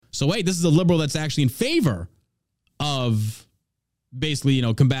So wait, this is a liberal that's actually in favor of basically,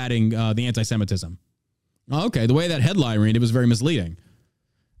 combating the anti-Semitism. Okay, the way that headline read, it was very misleading.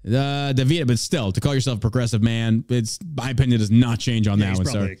 David, but still, to call yourself a progressive man, my opinion does not change on that one,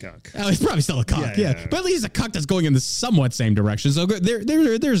 sir. He's probably a cuck. Oh, he's probably still a cuck, yeah. But at least a cuck that's going in the somewhat same direction. So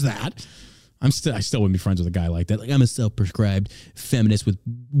there's that. I still wouldn't be friends with a guy like that. Like, I'm a self-prescribed feminist with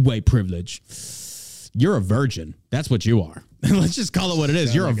white privilege. You're a virgin. That's what you are. Let's just call it what it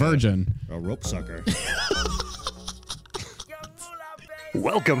is. You're like a virgin. A rope sucker.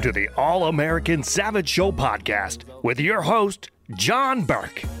 Welcome to the All-American Savage Show podcast with your host, John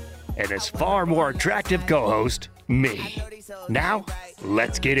Burke, and his far more attractive co-host, me. Now,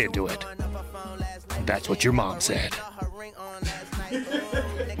 let's get into it. That's what your mom said.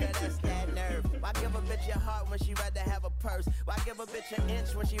 When she rather have a purse, why give a bitch an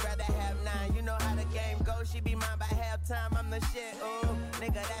inch when she rather have 9? You know how the game goes, she be mine by halftime. I'm the shit, ooh,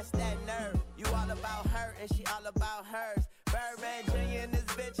 nigga, that's that nerve. You all about her and she all about hers. Birdman Jr. and this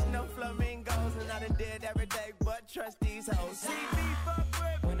bitch, no flamingos, and I done did every day but trust these hoes. See me fuck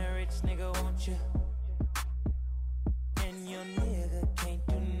with when a rich nigga want you, and your nigga can't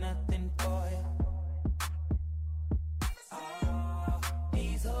do nothing for you. Oh,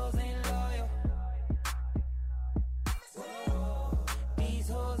 these hoes ain't loyal. These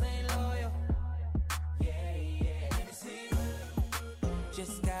hoes ain't loyal. Yeah. Let me see.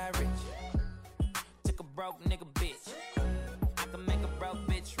 Just got rich. Took a broke nigga bitch. I can make a broke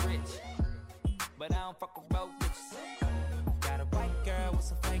bitch rich, but I don't fuck with broke bitches. Got a white girl with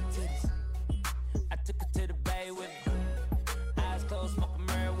some fake titties. I took her to the bay with me. Eyes closed, smoking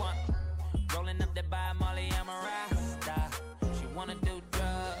marijuana. Rolling up that by Molly, I'm a rasta. She wanna do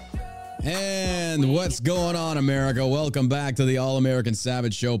drugs. And what's going on, America? Welcome back to the All-American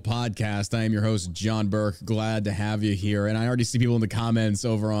Savage Show podcast. I am your host, John Burke. Glad to have you here. And I already see people in the comments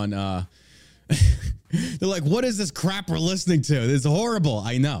over on, they're like, what is this crap we're listening to? This is horrible.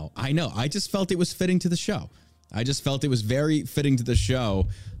 I know. I just felt it was fitting to the show. I just felt it was very fitting to the show,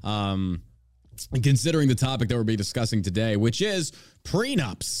 considering the topic that we'll be discussing today, which is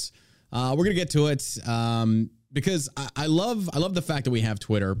prenups. We're going to get to it. Because I love the fact that we have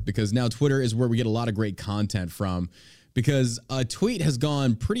Twitter, because now Twitter is where we get a lot of great content from, because a tweet has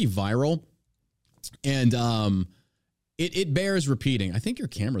gone pretty viral, and it bears repeating. I think your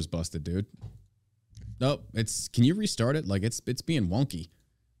camera's busted, dude. Nope, can you restart it? Like it's being wonky,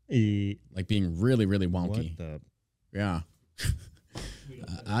 like being really, really wonky. What the? Yeah,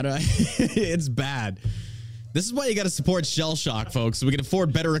 it's bad. This is why you got to support Shell Shock, folks, so we can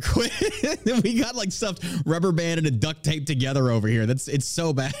afford better equipment. We got like stuff rubber banded and duct taped together over here. It's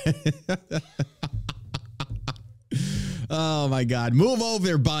so bad. Oh my God. Move over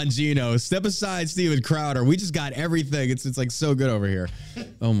there, Bongino. Step aside, Steven Crowder. We just got everything. It's like so good over here.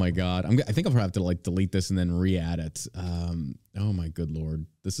 Oh my God. I think I'll probably have to like delete this and then re-add it. Oh my good Lord.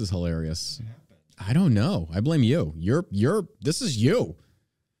 This is hilarious. I don't know. I blame you. This is you.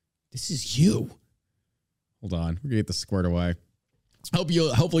 This is you. Hold on. We're going to get this squared away.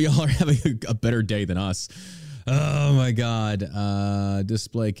 Hopefully y'all are having a better day than us. Oh, my God.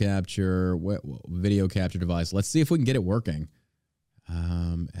 Display capture, video capture device. Let's see if we can get it working.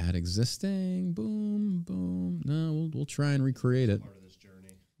 Add existing. Boom, boom. No, we'll try and recreate it. Part of this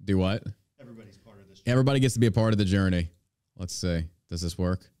journey. Do what? Everybody's part of this journey. Everybody gets to be a part of the journey. Let's see. Does this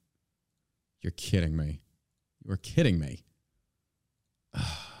work? You're kidding me. You are kidding me.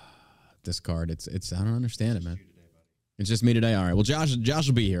 Discard. It's I don't understand it, man. It's just me today. All right. Well, Josh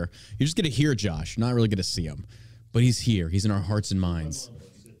will be here. You're just gonna hear Josh. You're not really gonna see him, but he's here. He's in our hearts and minds.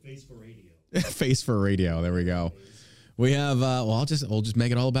 Face for radio. Face for radio. There we go. We have. Well, I'll just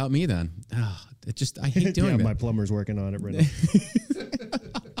make it all about me then. I hate doing it. My plumber's working on it right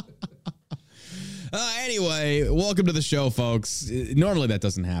now. Anyway, welcome to the show, folks. Normally that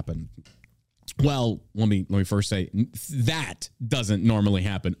doesn't happen. Well, let me first say that doesn't normally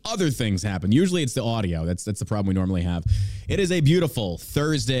happen. Other things happen. Usually it's the audio. That's the problem we normally have. It is a beautiful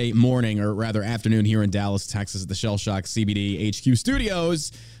Thursday morning, or rather afternoon, here in Dallas, Texas, at the Shell Shock CBD HQ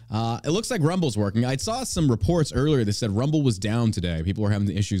studios. It looks like Rumble's working. I saw some reports earlier that said Rumble was down today. People were having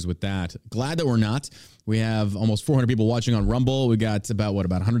issues with that. Glad that we're not. We have almost 400 people watching on Rumble. We got about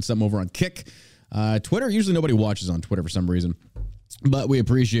 100 something over on Kick. Twitter, usually nobody watches on Twitter for some reason, but we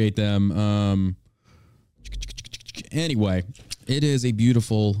appreciate them. Anyway, it is a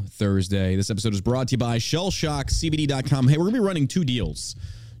beautiful Thursday. This episode is brought to you by shellshockcbd.com. Hey, we're going to be running two deals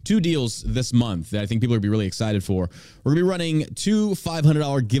this month that I think people are going to be really excited for. We're going to be running two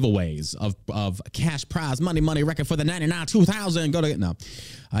 $500 giveaways of cash prize money record for the 99 2000. No,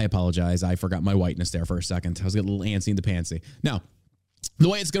 I apologize. I forgot my whiteness there for a second. I was getting a little antsy in the pantsy. Now, The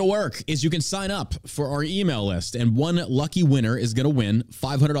way it's going to work is you can sign up for our email list, and one lucky winner is going to win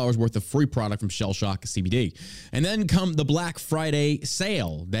 $500 worth of free product from Shell Shock CBD. And then come the Black Friday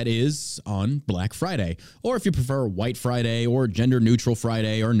sale that is on Black Friday, or if you prefer White Friday or Gender Neutral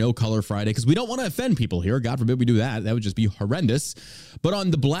Friday or No Color Friday, because we don't want to offend people here. God forbid we do that. That would just be horrendous. But on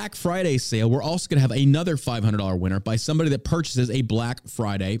the Black Friday sale, we're also going to have another $500 winner by somebody that purchases a Black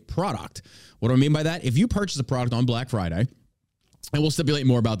Friday product. What do I mean by that? If you purchase a product on Black Friday, and we'll stipulate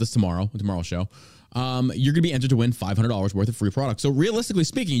more about this tomorrow's show, you're going to be entered to win $500 worth of free product. So realistically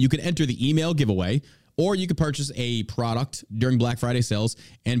speaking, you can enter the email giveaway, or you could purchase a product during Black Friday sales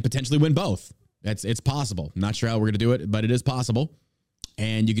and potentially win both. It's possible. I'm not sure how we're going to do it, but it is possible.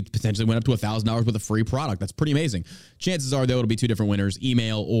 And you could potentially win up to $1,000 worth of free product. That's pretty amazing. Chances are, though, it'll be two different winners,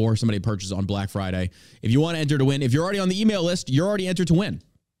 email or somebody purchases on Black Friday. If you want to enter to win, if you're already on the email list, you're already entered to win.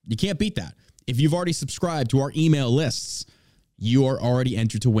 You can't beat that. If you've already subscribed to our email lists, you are already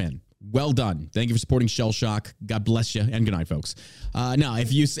entered to win. Well done. Thank you for supporting Shell Shock. God bless you, and good night, folks. Now,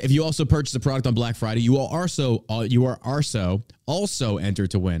 if you also purchase a product on Black Friday, you are also entered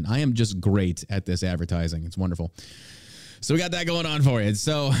to win. I am just great at this advertising. It's wonderful. So we got that going on for you.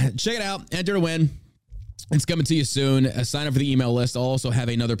 So check it out. Enter to win. It's coming to you soon. Sign up for the email list. I'll also have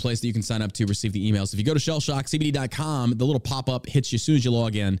another place that you can sign up to receive the emails. If you go to shellshockcbd.com, the little pop-up hits you as soon as you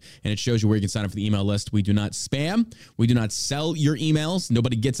log in, and it shows you where you can sign up for the email list. We do not spam. We do not sell your emails.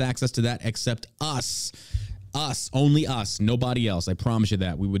 Nobody gets access to that except us. Us. Only us. Nobody else. I promise you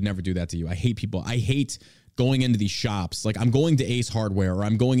that. We would never do that to you. I hate people. I hate going into these shops. Like, I'm going to Ace Hardware, or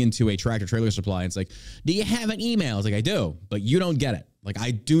I'm going into a Tractor Trailer Supply, and it's like, do you have an email? It's like, I do, but you don't get it. Like,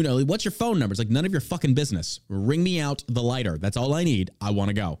 I do know. What's your phone number? It's like, none of your fucking business. Ring me out the lighter. That's all I need. I want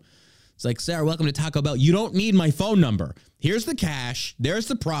to go. It's like, Sarah, welcome to Taco Bell. You don't need my phone number. Here's the cash. There's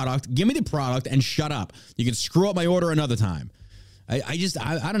the product. Give me the product and shut up. You can screw up my order another time. I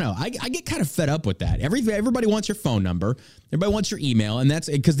don't know. I get kind of fed up with that. Everybody wants your phone number. Everybody wants your email. And that's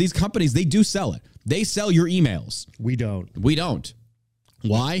because these companies, they do sell it. They sell your emails. We don't. We don't.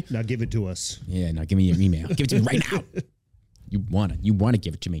 Why? Now give it to us. Yeah, now give me your email. Give it to me right now. You want to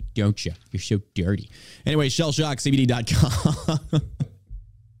give it to me, don't you? You're so dirty. Anyway, shellshockcbd.com.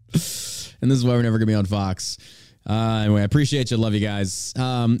 And this is why we're never going to be on Fox. Anyway, I appreciate you. Love you guys.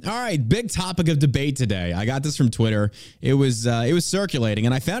 All right. Big topic of debate today. I got this from Twitter. It was circulating,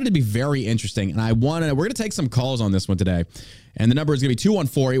 and I found it to be very interesting. And we're going to take some calls on this one today. And the number is going to be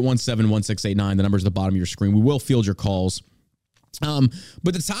 214-817-1689. The number is at the bottom of your screen. We will field your calls. But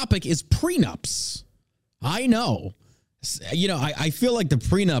the topic is prenups. I know. You know, I feel like the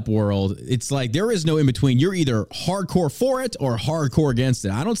prenup world, it's like there is no in between. You're either hardcore for it or hardcore against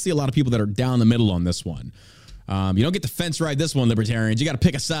it. I don't see a lot of people that are down the middle on this one. You don't get to fence ride this one, libertarians. You got to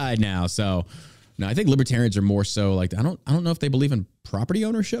pick a side now. So, no, I think libertarians are more so like, I don't know if they believe in property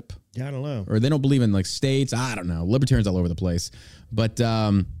ownership. Yeah, I don't know. Or they don't believe in like states. I don't know. Libertarians all over the place. But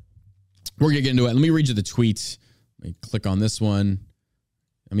we're going to get into it. Let me read you the tweet. Let me click on this one.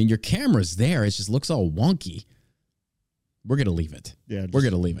 I mean, your camera's there. It just looks all wonky. We're going to leave it. Yeah, we're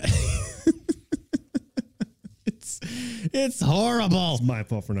going to leave it. It's horrible. It's my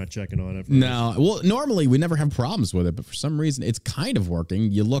fault for not checking on it. No. Well, normally we never have problems with it, but for some reason it's kind of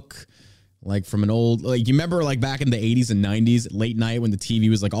working. You look like from an old, like, you remember like back in the 80s and 90s, late night when the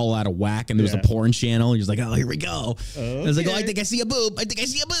TV was like all out of whack and there was a porn channel. You're just like, oh, here we go. Okay. I was like, oh, I think I see a boob. I think I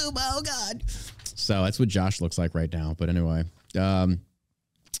see a boob. Oh, God. So that's what Josh looks like right now. But anyway,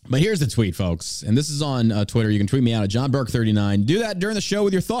 but here's the tweet, folks. And this is on Twitter. You can tweet me out at JohnBurke39. Do that during the show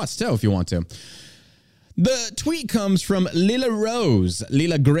with your thoughts, too, if you want to. The tweet comes from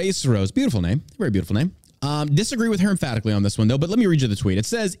Lila Grace Rose. Beautiful name. Very beautiful name. Disagree with her emphatically on this one, though, but let me read you the tweet. It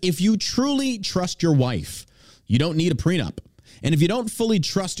says, if you truly trust your wife, you don't need a prenup. And if you don't fully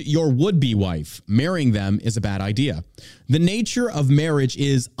trust your would-be wife, marrying them is a bad idea. The nature of marriage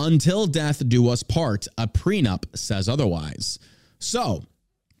is until death do us part. A prenup says otherwise. So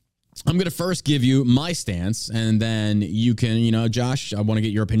I'm going to first give you my stance, and then you can, Josh, I want to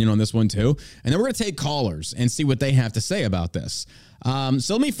get your opinion on this one too. And then we're going to take callers and see what they have to say about this.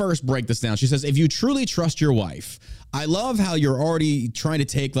 So let me first break this down. She says, if you truly trust your wife, I love how you're already trying to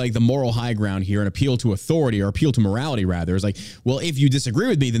take like the moral high ground here and appeal to authority, or appeal to morality rather. It's like, well, if you disagree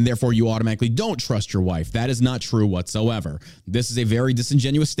with me, then therefore you automatically don't trust your wife. That is not true whatsoever. This is a very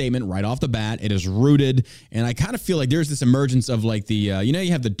disingenuous statement right off the bat. It is rooted. And I kind of feel like there's this emergence of like the,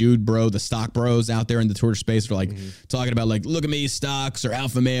 you have the dude bro, the stock bros out there in the Twitter space for like talking about like, look at me, stocks or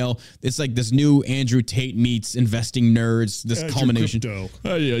alpha male. It's like this new Andrew Tate meets investing nerds, this culmination. Crypto.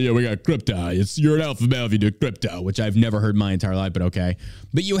 Oh, yeah, we got crypto. You're an alpha male if you do crypto, which I've never heard my entire life, but okay.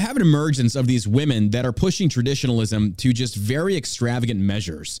 But you have an emergence of these women that are pushing traditionalism to just very extravagant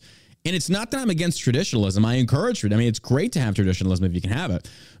measures. And it's not that I'm against traditionalism. I encourage it. I mean, it's great to have traditionalism if you can have it.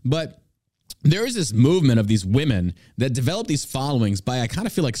 But there is this movement of these women that develop these followings by, I kind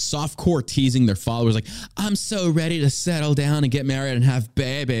of feel like, softcore teasing their followers. Like, I'm so ready to settle down and get married and have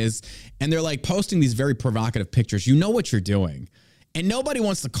babies. And they're like posting these very provocative pictures. You know what you're doing. And nobody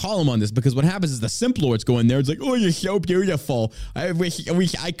wants to call them on this because what happens is the simp lords go in there. It's like, oh, you're so beautiful. I wish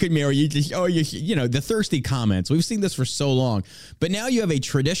I could marry you. Just, oh, you know, the thirsty comments. We've seen this for so long. But now you have a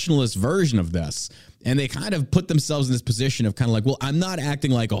traditionalist version of this. And they kind of put themselves in this position of kind of like, well, I'm not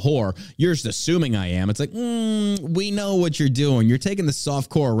acting like a whore. You're just assuming I am. It's like, we know what you're doing. You're taking the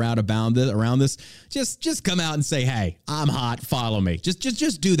softcore route around this. Just come out and say, hey, I'm hot. Follow me. Just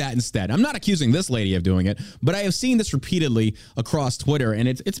do that instead. I'm not accusing this lady of doing it, but I have seen this repeatedly across Twitter, and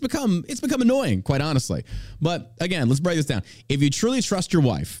it's become annoying, quite honestly. But again, let's break this down. If you truly trust your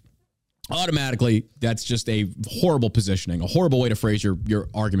wife, automatically, that's just a horrible positioning, a horrible way to phrase your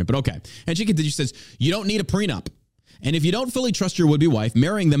argument. But okay. And she continues, says, you don't need a prenup. And if you don't fully trust your would-be wife,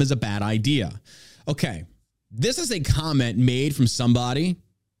 marrying them is a bad idea. Okay. This is a comment made from somebody.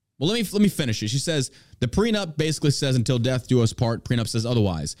 Well, let me finish it. She says, the prenup basically says until death do us part. Prenup says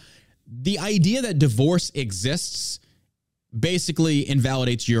otherwise. The idea that divorce exists basically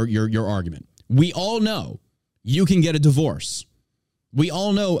invalidates your argument. We all know you can get a divorce. We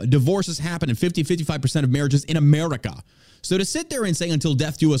all know divorces happen in 55% of marriages in America. So to sit there and say until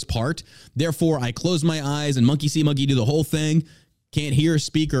death do us part, therefore I close my eyes and monkey see, monkey do the whole thing, can't hear,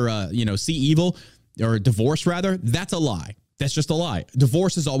 speak, or see evil, or divorce rather, that's a lie. That's just a lie.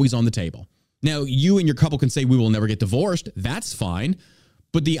 Divorce is always on the table. Now, you and your couple can say we will never get divorced. That's fine.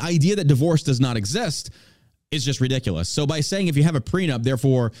 But the idea that divorce does not exist is just ridiculous. So by saying if you have a prenup,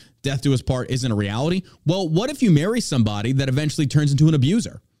 therefore death do us part isn't a reality. Well, what if you marry somebody that eventually turns into an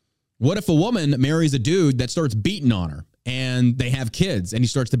abuser? What if a woman marries a dude that starts beating on her and they have kids and he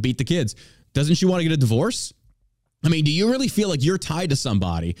starts to beat the kids? Doesn't she want to get a divorce? I mean, do you really feel like you're tied to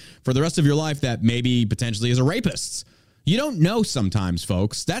somebody for the rest of your life that maybe potentially is a rapist? You don't know sometimes,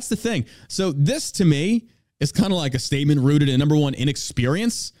 folks. That's the thing. So this to me is kind of like a statement rooted in, number one,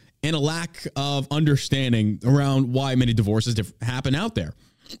 inexperience, and a lack of understanding around why many divorces happen out there.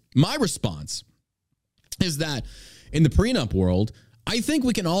 My response is that in the prenup world, I think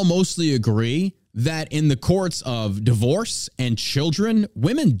we can all mostly agree that in the courts of divorce and children,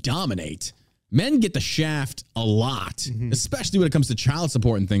 women dominate. Men get the shaft a lot, especially when it comes to child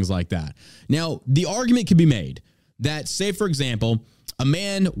support and things like that. Now, the argument can be made that, say, for example, a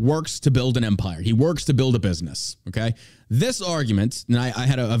man works to build an empire. He works to build a business, okay? This argument, and I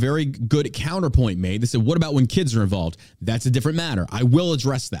had a very good counterpoint made. They said, what about when kids are involved? That's a different matter. I will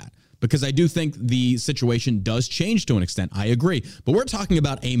address that because I do think the situation does change to an extent. I agree. But we're talking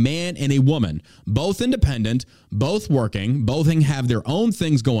about a man and a woman, both independent, both working, both have their own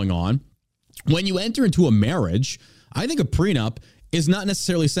things going on. When you enter into a marriage, I think a prenup is not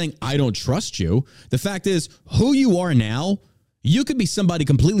necessarily saying, I don't trust you. The fact is, who you are now, you could be somebody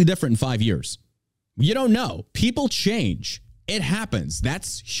completely different in 5 years. You don't know. People change. It happens.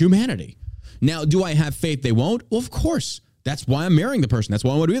 That's humanity. Now, do I have faith they won't? Well, of course. That's why I'm marrying the person. That's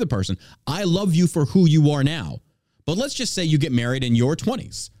why I want to be the person. I love you for who you are now. But let's just say you get married in your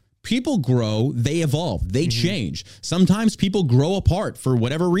 20s. People grow. They evolve. They change. Sometimes people grow apart for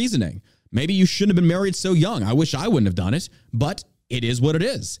whatever reasoning. Maybe you shouldn't have been married so young. I wish I wouldn't have done it, but it is what it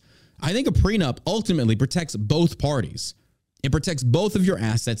is. I think a prenup ultimately protects both parties. It protects both of your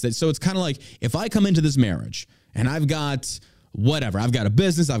assets. So it's kind of like if I come into this marriage and I've got whatever, I've got a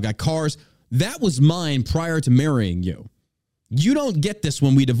business, I've got cars, that was mine prior to marrying you. You don't get this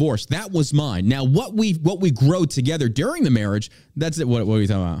when we divorce. That was mine. Now, what we grow together during the marriage, that's it. What are we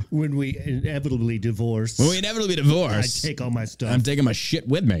talking about? When we inevitably divorce. When we inevitably divorce. I take all my stuff. I'm taking my shit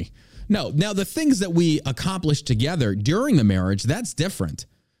with me. No, now the things that we accomplish together during the marriage, that's different.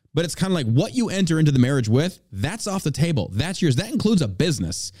 But it's kind of like what you enter into the marriage with, that's off the table. That's yours. That includes a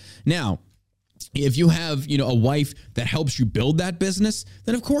business. Now, if you have, a wife that helps you build that business,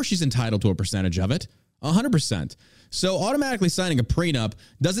 then of course she's entitled to a percentage of it, 100%. So automatically signing a prenup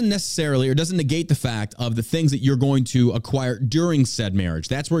doesn't necessarily or doesn't negate the fact of the things that you're going to acquire during said marriage.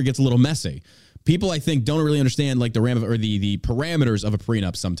 That's where it gets a little messy. People, I think, don't really understand like the parameters of a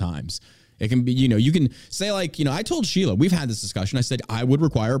prenup sometimes. It can be, you can say like, I told Sheila, we've had this discussion. I said, I would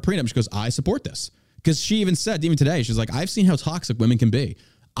require a prenup because I support this. Because she even said, even today, she's like, I've seen how toxic women can be.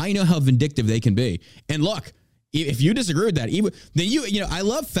 I know how vindictive they can be. And look, If you disagree with that, then you know, I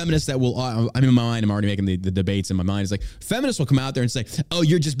love feminists that will, I'm in my mind, I'm already making the debates in my mind. It's like feminists will come out there and say, oh,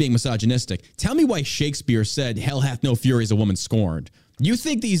 you're just being misogynistic. Tell me why Shakespeare said, hell hath no fury as a woman scorned. You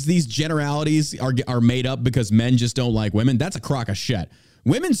think these generalities are made up because men just don't like women? That's a crock of shit.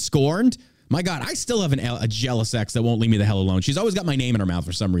 Women scorned? My God, I still have a jealous ex that won't leave me the hell alone. She's always got my name in her mouth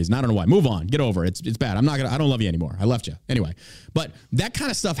for some reason. I don't know why. Move on. Get over it. It's bad. I don't love you anymore. I left you. Anyway, but that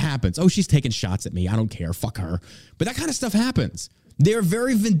kind of stuff happens. Oh, she's taking shots at me. I don't care. Fuck her. But that kind of stuff happens. They're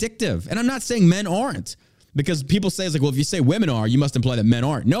very vindictive. And I'm not saying men aren't, because people say, it's like, well, if you say women are, you must imply that men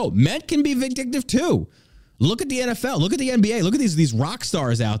aren't. No, men can be vindictive too. Look at the NFL. Look at the NBA. Look at these rock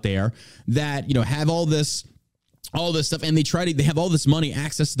stars out there that, you know, have all this stuff, and they have all this money,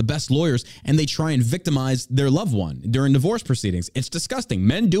 access to the best lawyers, and they try and victimize their loved one during divorce proceedings. It's disgusting.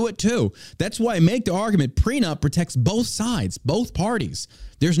 Men do it too. That's why I make the argument prenup protects both sides, both parties.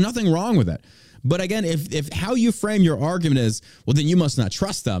 There's nothing wrong with it. But again, if how you frame your argument is, well, then you must not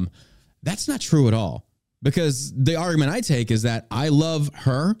trust them, that's not true at all. Because the argument I take is that I love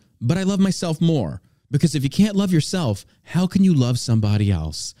her, but I love myself more. Because if you can't love yourself, how can you love somebody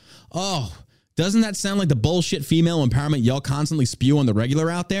else? Oh, doesn't that sound like the bullshit female empowerment y'all constantly spew on the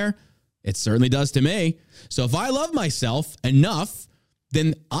regular out there? It certainly does to me. So if I love myself enough,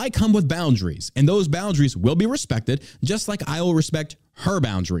 then I come with boundaries, and those boundaries will be respected, just like I will respect her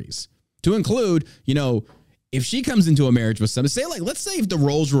boundaries. To include, you know, if she comes into a marriage with somebody, let's say if the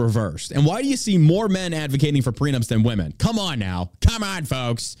roles were reversed, and why do you see more men advocating for prenups than women? Come on now. Come on,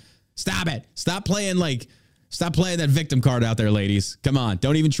 folks. Stop it. Stop playing that victim card out there, ladies. Come on.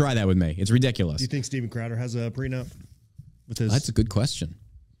 Don't even try that with me. It's ridiculous. Do you think Steven Crowder has a prenup with his? That's a good question.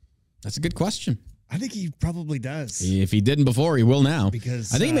 I think he probably does. If he didn't before, he will now.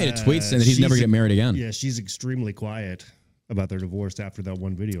 Because I think he made a tweet saying that he's never going to get married again. Yeah, she's extremely quiet about their divorce after that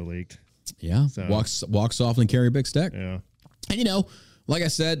one video leaked. Yeah. So, walk softly and carry a big stick. Yeah. And, you know, like I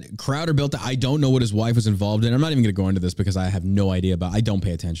said, Crowder built it. I don't know what his wife was involved in. I'm not even going to go into this because I have no idea I don't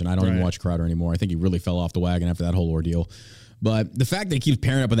pay attention. I don't even watch Crowder anymore. I think he really fell off the wagon after that whole ordeal. But the fact that he keeps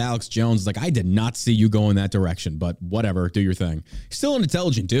pairing up with Alex Jones is like, I did not see you go in that direction, but whatever, do your thing. He's still an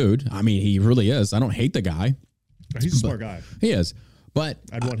intelligent dude. I mean, he really is. I don't hate the guy. He's a smart guy. He is. But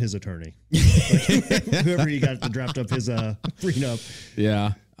I'd want his attorney. Whoever he got to draft up his prenup.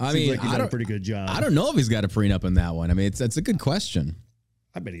 Yeah. I mean, like he done a pretty good job. I don't know if he's got a prenup in that one. I mean, it's a good question.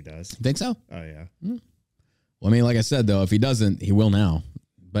 I bet he does. Think so? Oh, yeah. Well, I mean, like I said, though, if he doesn't, he will now.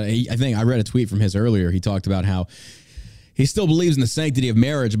 But I think I read a tweet from his earlier. He talked about how he still believes in the sanctity of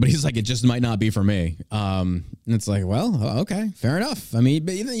marriage, but he's like, it just might not be for me. And it's like, well, okay, fair enough. I mean,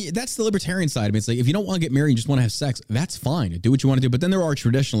 but that's the libertarian side. I mean, it's like, if you don't want to get married, you just want to have sex, that's fine. Do what you want to do. But then there are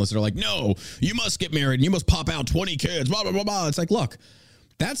traditionalists that are like, no, you must get married and you must pop out 20 kids, blah, blah, blah, blah. It's like, look,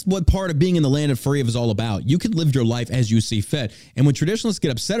 that's what part of being in the land of free is all about. You can live your life as you see fit. And when traditionalists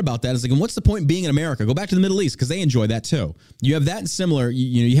get upset about that, it's like, and what's the point in being in America? Go back to the Middle East because they enjoy that too. You have that and similar,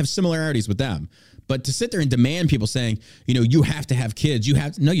 you have similarities with them. But to sit there and demand people saying, you have to have kids,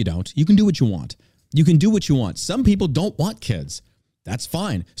 no, you don't. You can do what you want. You can do what you want. Some people don't want kids. That's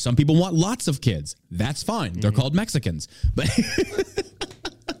fine. Some people want lots of kids. That's fine. They're called Mexicans. But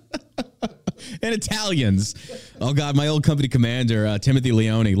and Italians. Oh, God, my old company commander, Timothy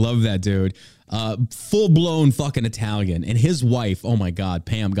Leone, love that dude. Full-blown fucking Italian. And his wife, oh, my God,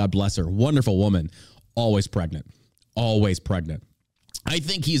 Pam, God bless her, wonderful woman, always pregnant. Always pregnant. I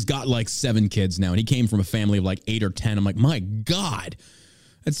think he's got like 7 kids now, and he came from a family of like 8 or 10. I'm like, my God.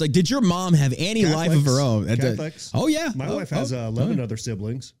 It's like, did your mom have any life of her own? Catholics. Oh, yeah. My wife has 11 other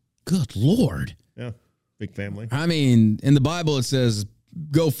siblings. Good Lord. Yeah, big family. I mean, in the Bible, it says,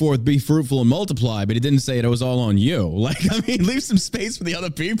 go forth, be fruitful, and multiply, but it didn't say it was all on you. Like, I mean, leave some space for the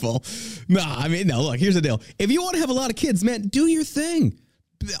other people. No, look, here's the deal. If you want to have a lot of kids, man, do your thing.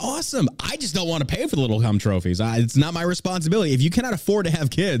 Awesome. I just don't want to pay for the little cum trophies. It's not my responsibility. If you cannot afford to have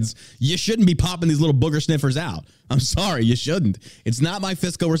kids, you shouldn't be popping these little booger sniffers out. I'm sorry, you shouldn't. It's not my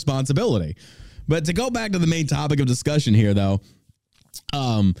fiscal responsibility. But to go back to the main topic of discussion here, though,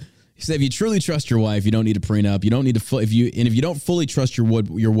 he said, if you truly trust your wife, you don't need a prenup. You don't need to. If you don't fully trust your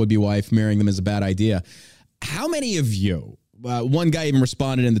would-be wife, marrying them is a bad idea. How many of you? One guy even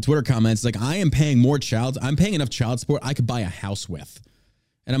responded in the Twitter comments like, I'm paying enough child support I could buy a house with.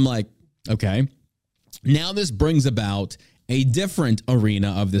 And I'm like, okay. Now this brings about a different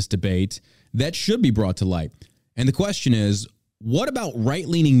arena of this debate that should be brought to light. And the question is, what about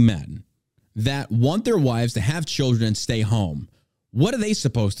right-leaning men that want their wives to have children and stay home? What are they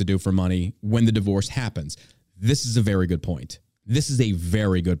supposed to do for money when the divorce happens? This is a very good point.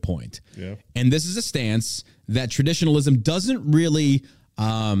 Yeah. And this is a stance that traditionalism doesn't really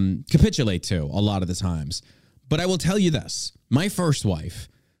capitulate to a lot of the times. But I will tell you this. My first wife,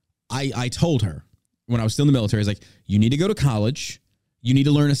 I told her when I was still in the military, I was like, you need to go to college. You need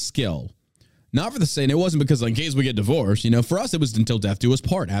to learn a skill. Not for the same, it wasn't because in case we get divorced, for us, it was until death do us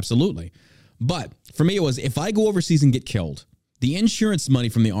part. Absolutely. But for me, it was if I go overseas and get killed, the insurance money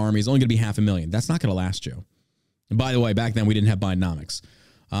from the Army is only going to be $500,000. That's not going to last you. And by the way, back then we didn't have Bidenomics.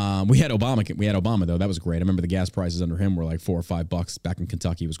 We had Obama. We had Obama though. That was great. I remember the gas prices under him were like $4 or $5 back in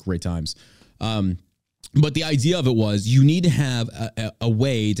Kentucky. It was great times. But the idea of it was you need to have a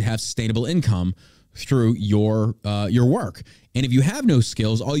way to have sustainable income through your work. And if you have no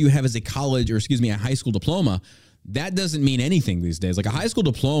skills, all you have is a high school diploma. That doesn't mean anything these days. Like a high school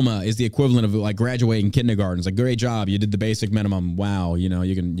diploma is the equivalent of like graduating kindergarten. It's like, great job. You did the basic minimum. Wow. You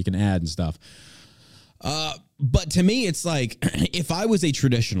can add and stuff. But to me, it's like if I was a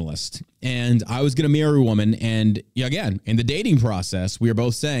traditionalist and I was going to marry a woman and again, in the dating process, we were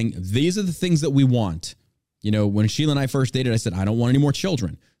both saying, these are the things that we want. When Sheila and I first dated, I said, I don't want any more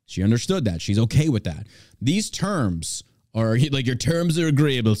children. She understood that. She's okay with that. These terms are like, your terms are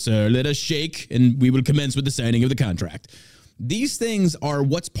agreeable, sir. Let us shake and we will commence with the signing of the contract. These things are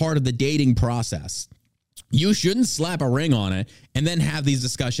what's part of the dating process. You shouldn't slap a ring on it and then have these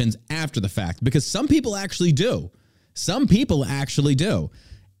discussions after the fact because some people actually do. Some people actually do.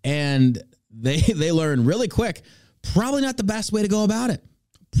 And they learn really quick. Probably not the best way to go about it.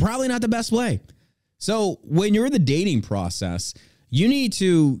 Probably not the best way. So when you're in the dating process, you need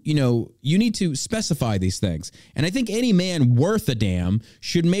to specify these things. And I think any man worth a damn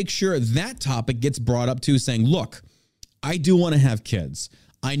should make sure that topic gets brought up too, saying, look, I do want to have kids.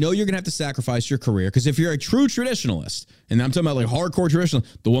 I know you're going to have to sacrifice your career because if you're a true traditionalist, and I'm talking about like hardcore traditional,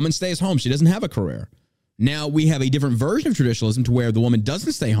 the woman stays home. She doesn't have a career. Now we have a different version of traditionalism to where the woman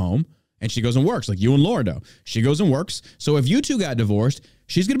doesn't stay home and she goes and works like you and Laura do. She goes and works. So if you two got divorced,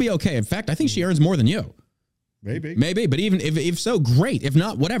 she's going to be okay. In fact, I think she earns more than you. Maybe. But even if so, great. If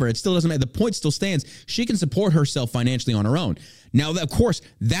not, whatever. It still doesn't matter. The point still stands. She can support herself financially on her own. Now, of course,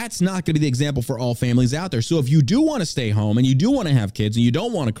 that's not going to be the example for all families out there. So if you do want to stay home and you do want to have kids and you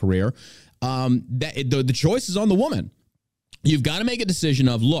don't want a career, the choice is on the woman. You've got to make a decision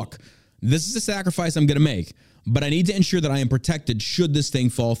of, look, this is a sacrifice I'm going to make, but I need to ensure that I am protected should this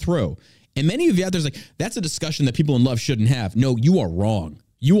thing fall through. And many of you out there's like, that's a discussion that people in love shouldn't have. No, you are wrong.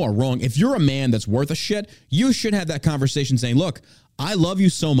 You are wrong. If you're a man that's worth a shit, you should have that conversation saying, look, I love you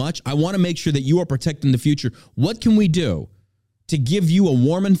so much. I want to make sure that you are protected in the future. What can we do to give you a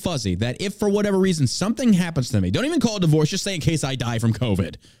warm and fuzzy that if for whatever reason something happens to me, don't even call it divorce, just say in case I die from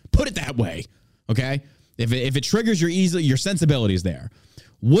COVID. Put it that way, okay? If it triggers your sensibilities there.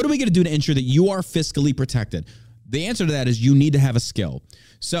 What are we going to do to ensure that you are fiscally protected? The answer to that is you need to have a skill.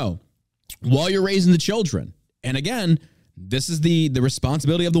 So while you're raising the children, and again, this is the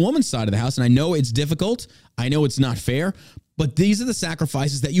responsibility of the woman's side of the house. And I know it's difficult. I know it's not fair, but these are the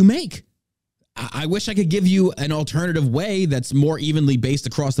sacrifices that you make. I wish I could give you an alternative way that's more evenly based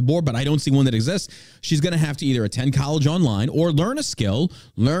across the board, but I don't see one that exists. She's going to have to either attend college online or learn a skill,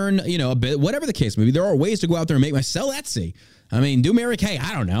 learn, a bit, whatever the case may be. There are ways to go out there and sell Etsy. I mean, do Mary Kay.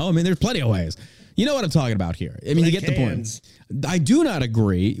 I don't know. I mean, there's plenty of ways. You know what I'm talking about here. I mean, you get the point. I do not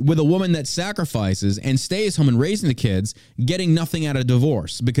agree with a woman that sacrifices and stays home and raising the kids, getting nothing out of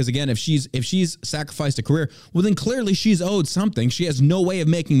divorce. Because again, if she's sacrificed a career, well, then clearly she's owed something. She has no way of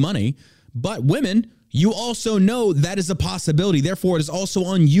making money. But women, you also know that is a possibility. Therefore, it is also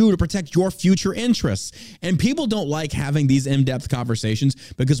on you to protect your future interests. And people don't like having these in-depth conversations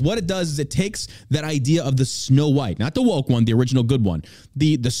because what it does is it takes that idea of the Snow White, not the woke one, the original good one,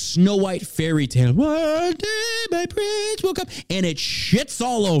 the Snow White fairy tale. One day my prince woke up, and it shits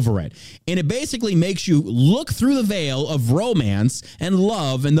all over it. And it basically makes you look through the veil of romance and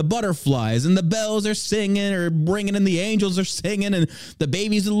love and the butterflies and the bells are singing or ringing and the angels are singing and the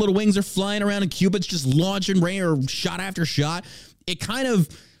babies with the little wings are flying around and Cupid's just launching rain or shot after shot. It kind of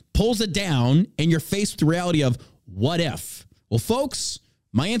pulls it down and you're faced with the reality of what if? Well, folks,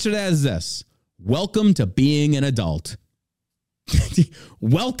 my answer to that is this. Welcome to being an adult.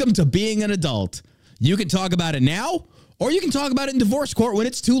 Welcome to being an adult. You can talk about it now or you can talk about it in divorce court when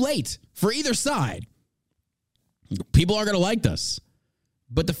it's too late for either side. People are going to like this.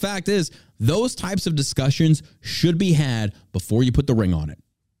 But the fact is, those types of discussions should be had before you put the ring on it.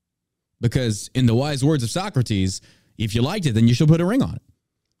 Because in the wise words of Socrates, if you liked it, then you should put a ring on it.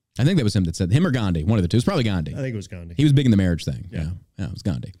 I think that was him that said, him or Gandhi, one of the two. It's probably Gandhi. I think it was Gandhi. He was big in the marriage thing. Yeah, it was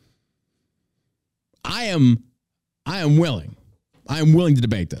Gandhi. I am willing to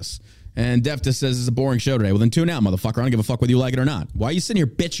debate this. And Defta says it's a boring show today. Well, then tune out, motherfucker. I don't give a fuck whether you like it or not. Why are you sitting here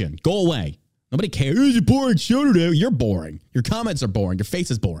bitching? Go away. Nobody cares. It's a boring show today. You're boring. Your comments are boring. Your face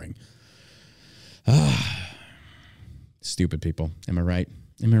is boring. Stupid people. Am I right?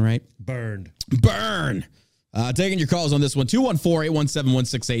 Am I right? Burned. Burn. Taking your calls on this one,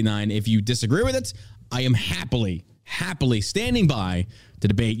 214-817-1689. If you disagree with it, I am happily standing by to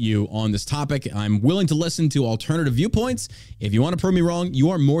debate you on this topic. I'm willing to listen to alternative viewpoints. If you want to prove me wrong, you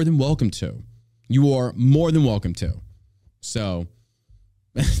are more than welcome to. You are more than welcome to. So,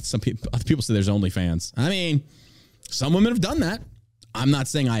 other people say there's OnlyFans. I mean, some women have done that. I'm not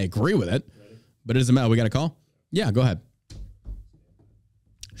saying I agree with it, but it doesn't matter. We got a call? Yeah, go ahead.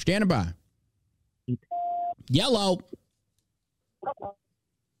 Standing by. Yellow.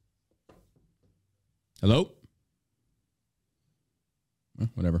 Hello?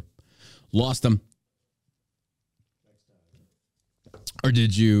 Whatever. Lost them. Or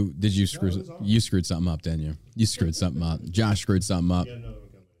did you screw you screwed something up, didn't you? You screwed something up. Josh screwed something up.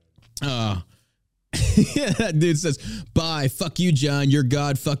 Yeah, that dude says, bye, fuck you, John, you're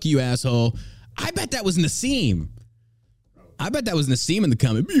God, fuck you, asshole. I bet that was Nassim. I bet that was Nassim in the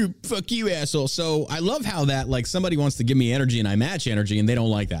comment. Fuck you, asshole. So I love how that, like, somebody wants to give me energy and I match energy and they don't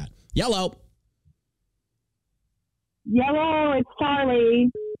like that. Yellow. Yellow, it's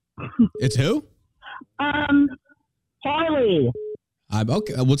Charlie. It's who? Charlie.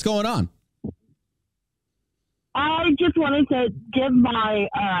 Okay. What's going on? I just wanted to give my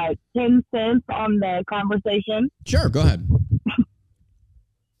 10 cents on the conversation. Sure, go ahead.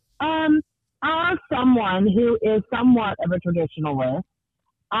 As someone who is somewhat of a traditionalist,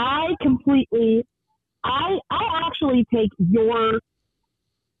 I actually take your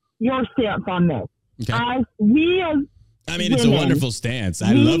stance on this. Okay. As it's a wonderful stance.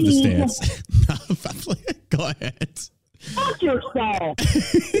 I love the stance. Go ahead. Fuck yourself.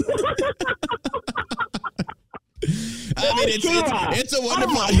 I mean, it's a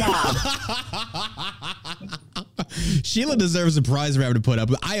wonderful. Sheila deserves a prize for having to put up.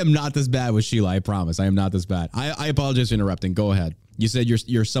 I am not this bad with Sheila. I promise. I am not this bad. I apologize for interrupting. Go ahead. You said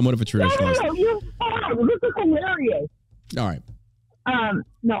you're somewhat of a traditionalist. No, you're fine. This is hilarious. All right.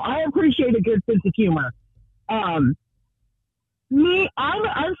 No, I appreciate a good sense of humor. I'm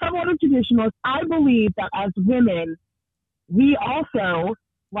somewhat a traditionalist. I believe that as women, we also,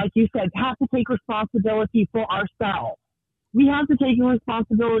 like you said, have to take responsibility for ourselves. We have to take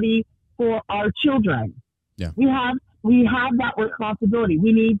responsibility for our children. Yeah. We have that responsibility.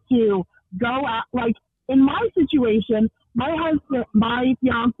 We need to go out, like in my situation, my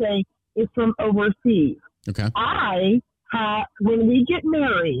fiance is from overseas. Okay. When we get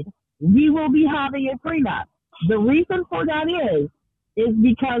married, we will be having a prenup. The reason for that is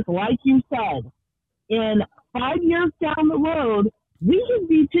because, like you said, in 5 years down the road, we could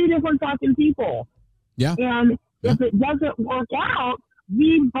be two different fucking people. Yeah. And if it doesn't work out,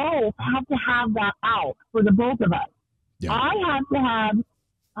 we both have to have that out for the both of us. Yeah. I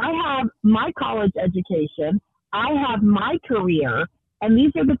have my college education. I have my career. And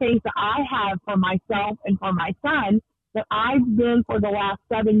these are the things that I have for myself and for my son that I've been for the last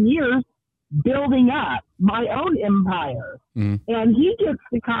 7 years building up my own empire. Mm. And he gets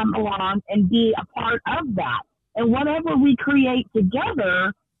to come along and be a part of that. And whatever we create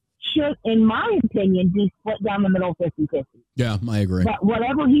together should, in my opinion, be split down the middle 50-50. Yeah, I agree. But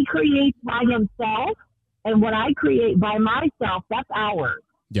whatever he creates by himself and what I create by myself, that's ours.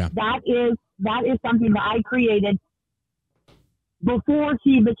 Yeah. That is something that I created before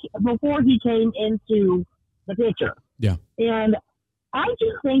he came into the picture. Yeah. And I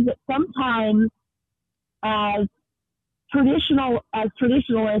just think that sometimes as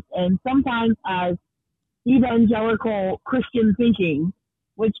traditionalists and sometimes as evangelical Christian thinking,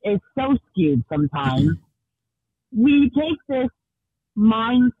 which is so skewed sometimes, we take this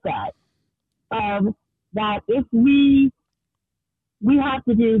mindset of that if we have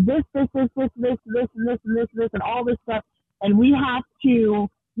to do this, and all this stuff, and we have to,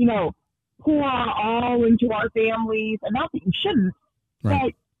 pour our all into our families, and not that you shouldn't,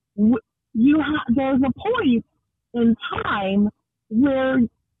 right. But there's a point in time where,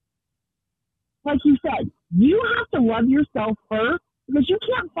 like you said, you have to love yourself first, because you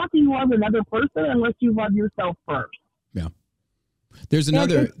can't fucking love another person unless you love yourself first. Yeah. There's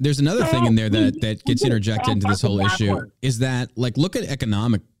another thing in there that gets interjected into this whole issue is that, like, look at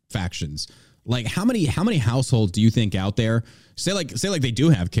economic factions. Like, how many households do you think out there say like they do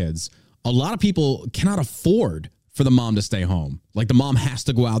have kids? A lot of people cannot afford for the mom to stay home. Like, the mom has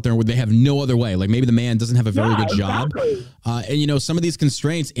to go out there where they have no other way. Like, maybe the man doesn't have a very good job. And some of these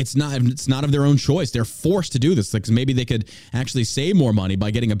constraints, it's not of their own choice. They're forced to do this. Like, maybe they could actually save more money by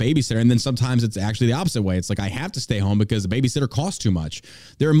getting a babysitter. And then sometimes it's actually the opposite way. It's like, I have to stay home because the babysitter costs too much.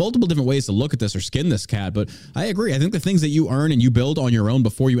 There are multiple different ways to look at this or skin this cat. But I agree. I think the things that you earn and you build on your own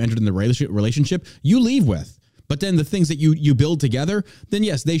before you enter in the relationship, you leave with. But then the things that you build together, then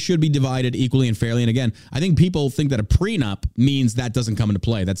yes, they should be divided equally and fairly. And again, I think people think that a prenup means that doesn't come into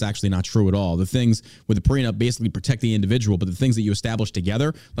play. That's actually not true at all. The things with the prenup basically protect the individual, but the things that you establish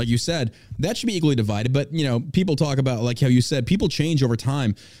together, like you said, that should be equally divided. But, people talk about, like how you said, people change over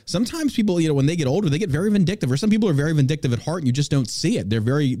time. Sometimes people, when they get older, they get very vindictive, or some people are very vindictive at heart and you just don't see it. They're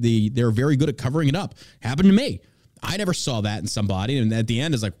very good at covering it up. Happened to me. I never saw that in somebody. And at the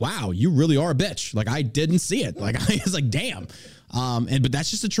end, it's like, wow, you really are a bitch. Like, I didn't see it. Like, I was like, damn. But that's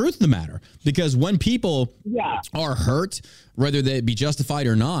just the truth of the matter. Because when people are hurt, whether they be justified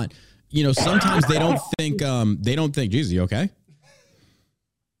or not, sometimes they don't think, geez, you okay?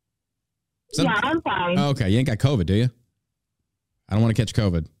 Yeah, I'm fine. Okay, you ain't got COVID, do you? I don't want to catch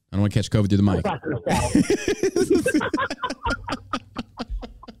COVID. I don't want to catch COVID through the mic.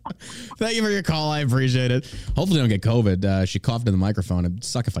 Thank you for your call. I appreciate it. Hopefully I don't get COVID. She coughed in the microphone. It'd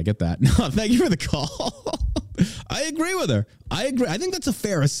suck if I get that. No, thank you for the call. I agree with her. I agree. I think that's a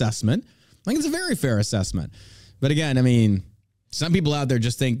fair assessment. I think it's a very fair assessment. But again, I mean, some people out there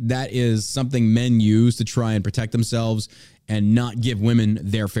just think that is something men use to try and protect themselves and not give women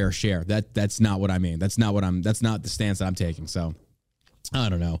their fair share. That's not what I mean. That's not the stance that I'm taking. So I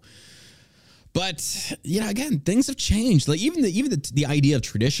don't know. But, again, things have changed. Like even the idea of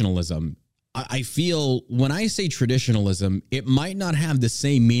traditionalism, I feel when I say traditionalism, it might not have the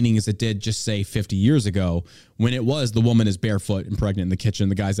same meaning as it did just say 50 years ago when it was the woman is barefoot and pregnant in the kitchen,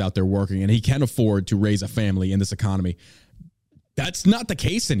 the guy's out there working, and he can afford to raise a family in this economy. That's not the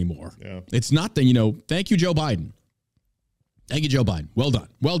case anymore. Yeah. It's not thank you, Joe Biden. Thank you, Joe Biden. Well done.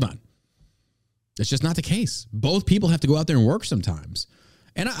 Well done. It's just not the case. Both people have to go out there and work sometimes.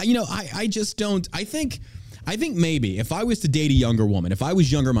 And I just don't. I think maybe if I was to date a younger woman, if I was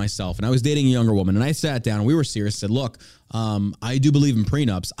younger myself and I was dating a younger woman and I sat down and we were serious, said, look, I do believe in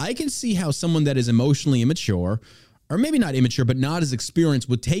prenups. I can see how someone that is emotionally immature, or maybe not immature, but not as experienced,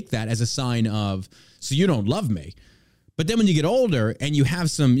 would take that as a sign of, so you don't love me. But then when you get older and you got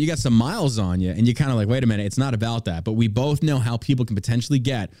some miles on you and you kind of like, wait a minute, it's not about that. But we both know how people can potentially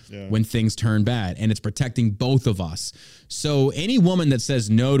get when things turn bad, and it's protecting both of us. So any woman that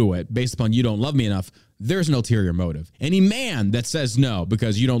says no to it based upon you don't love me enough, there's an ulterior motive. Any man that says no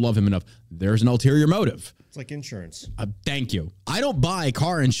because you don't love him enough, there's an ulterior motive. It's like insurance. Thank you. I don't buy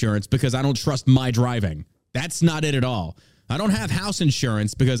car insurance because I don't trust my driving. That's not it at all. I don't have house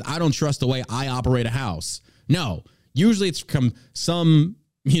insurance because I don't trust the way I operate a house. No. Usually it's some,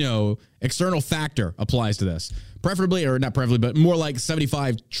 external factor applies to this. Preferably, or not preferably, but more like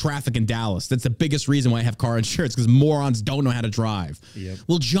 75 traffic in Dallas. That's the biggest reason why I have car insurance, because morons don't know how to drive. Yep.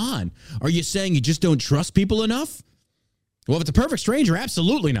 Well, John, are you saying you just don't trust people enough? Well, if it's a perfect stranger,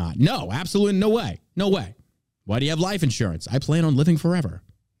 absolutely not. No, absolutely no way. No way. Why do you have life insurance? I plan on living forever.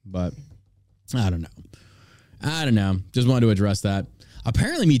 But I don't know. Just wanted to address that.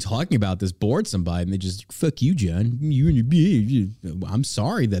 Apparently me talking about this bored somebody and they just, fuck you, John. I'm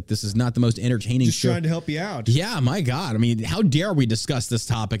sorry that this is not the most entertaining show. Just trying to help you out. Yeah, my God. I mean, how dare we discuss this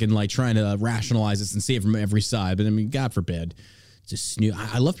topic and like trying to rationalize this and see it from every side. But I mean, God forbid. Just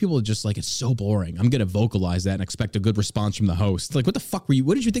I love people that just like, it's so boring. I'm going to vocalize that and expect a good response from the host. Like, what the fuck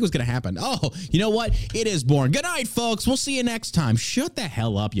what did you think was going to happen? Oh, you know what? It is boring. Good night, folks. We'll see you next time. Shut the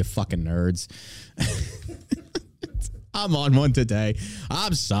hell up, you fucking nerds. I'm on one today.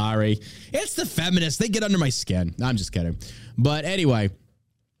 I'm sorry. It's the feminists. They get under my skin. I'm just kidding. But anyway,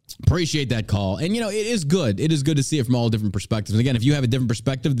 appreciate that call. And, it is good. It is good to see it from all different perspectives. And again, if you have a different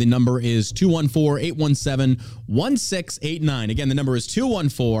perspective, the number is 214-817-1689. Again, the number is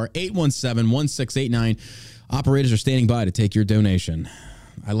 214-817-1689. Operators are standing by to take your donation.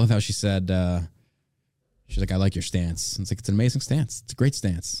 I love how she said, she's like, I like your stance. It's like, it's an amazing stance. It's a great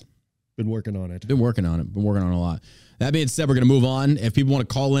stance. Been working on it. Been working on it a lot. That being said, we're going to move on. If people want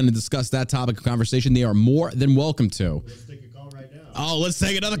to call in and discuss that topic of conversation, they are more than welcome to. Let's take a call right now. Oh, let's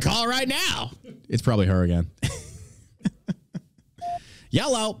take another call right now. It's probably her again.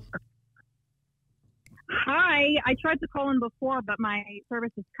 Yellow. Hi. I tried to call in before, but my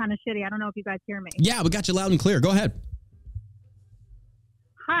service is kind of shitty. I don't know if you guys hear me. Yeah, we got you loud and clear. Go ahead.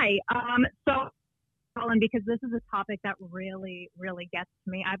 Hi. So calling because this is a topic that really, really gets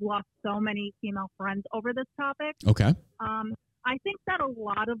to me. I've lost so many female friends over this topic. Okay. I think that a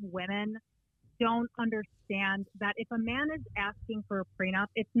lot of women don't understand that if a man is asking for a prenup,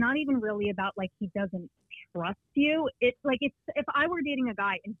 it's not even really about like he doesn't trust you. It's like if I were dating a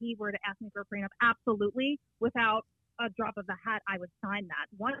guy and he were to ask me for a prenup, absolutely, without a drop of the hat, I would sign that.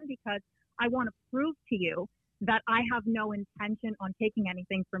 One, because I want to prove to you that I have no intention on taking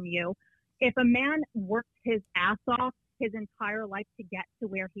anything from you. If a man works his ass off his entire life to get to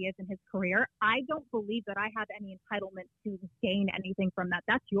where he is in his career. I don't believe that I have any entitlement to gain anything from that.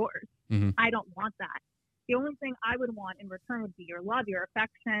 That's yours. I don't want that. The only thing I would want in return would be your love, your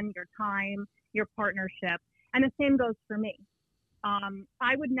affection, your time, your partnership. And the same goes for me.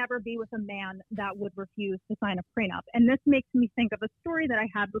 I would never be with a man that would refuse to sign a prenup. And this makes me think of a story that I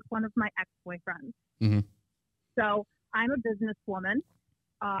had with one of my ex-boyfriends. So I'm a businesswoman.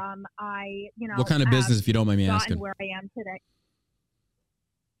 What kind of business, if you don't mind me asking? Where I am today.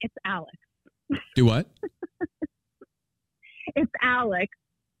 It's Alex. Do what? It's Alex.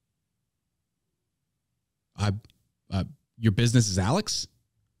 Your business is Alex?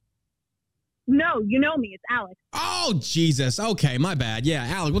 No, you know me. It's Alex. Oh, Jesus. Okay, my bad. Yeah,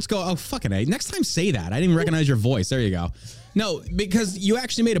 Alex, let's go. Oh, fucking A. Next time, say that. I didn't even recognize your voice. There you go. No, because you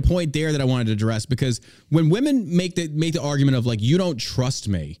actually made a point there that I wanted to address, because when women make the argument of, like, you don't trust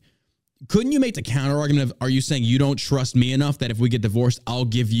me, couldn't you make the counter argument of, are you saying you don't trust me enough that if we get divorced, I'll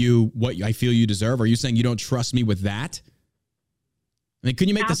give you what I feel you deserve? Are you saying you don't trust me with that? I mean, couldn't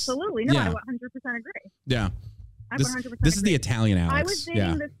you make this? Absolutely. No, yeah. I 100% agree. Yeah. I 100% This agree. is the Italian Alex. I was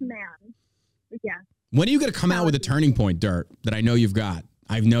dating this man. Yeah. When are you going to come out with a turning point, Dirt, that I know you've got?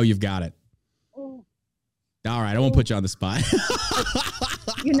 I know you've got it. Oh. All right, I won't put you on the spot.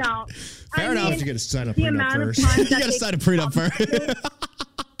 You know. Fair enough. You got to sign a the prenup amount first. of times You got to sign a prenup first.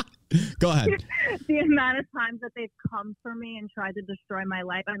 Go ahead. The amount of times that they've come for me and tried to destroy my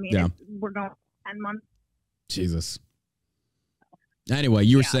life. I mean, Yeah. we're going 10 months. Jesus. Anyway,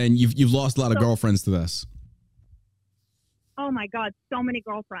 you were saying you've lost a lot of girlfriends to this. Oh my God, so many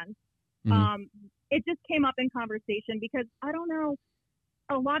girlfriends. It just came up in conversation because I don't know,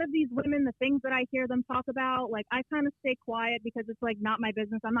 a lot of these women, the things that I hear them talk about, like, I kind of stay quiet because it's like not my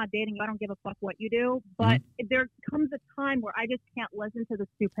business. I'm not dating you. I don't give a fuck what you do. But there comes a time where I just can't listen to the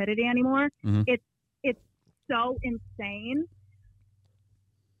stupidity anymore. It's so insane.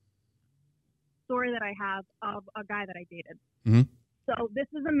 Story that I have of a guy that I dated. So this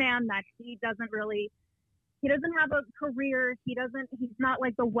is a man that he doesn't have a career. He's not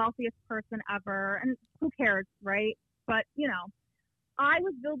like the wealthiest person ever. And who cares, right? But, you know, I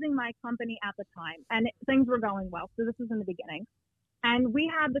was building my company at the time and things were going well. So this was in the beginning. And we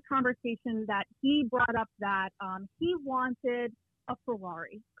had the conversation that he brought up that he wanted a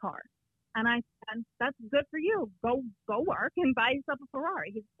Ferrari car. And I said, that's good for you. Go work and buy yourself a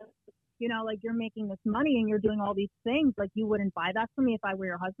Ferrari. He said, you know, like, you're making this money and you're doing all these things. Like, you wouldn't buy that for me if I were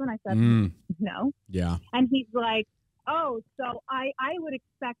your husband. I said, no. Yeah. And he's like, oh, so I would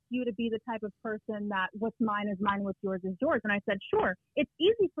expect you to be the type of person that what's mine is mine, what's yours is yours. And I said, sure. It's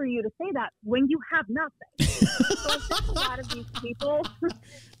easy for you to say that when you have nothing. So I think a lot of these people,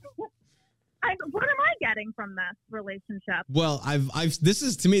 what am I getting from this relationship? Well, this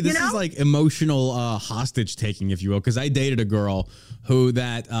is like emotional hostage taking, if you will, because I dated a girl who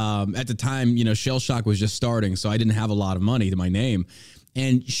that at the time, you know, Shell Shock was just starting, so I didn't have a lot of money to my name.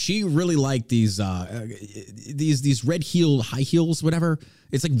 And she really liked these red high heels, whatever.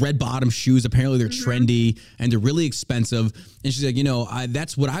 It's like red bottom shoes. Apparently they're trendy and they're really expensive. And she's like, you know,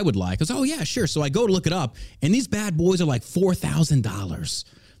 that's what I would like. I was, oh yeah, sure. So I go to look it up, and these bad boys are like $4,000.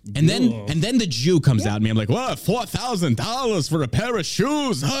 And then the Jew comes out at me. I'm like, what? $4,000 for a pair of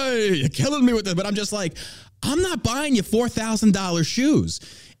shoes? Hey, you're killing me with it. But I'm just like, I'm not buying you $4,000 shoes.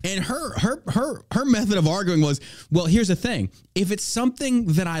 And her method of arguing was, well, here's the thing. If it's something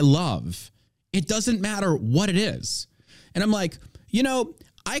that I love, it doesn't matter what it is. And I'm like, you know,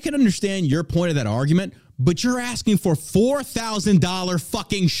 I can understand your point of that argument, but you're asking for $4,000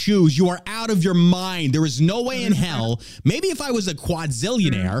 fucking shoes. You are out of your mind. There is no way in hell. Maybe if I was a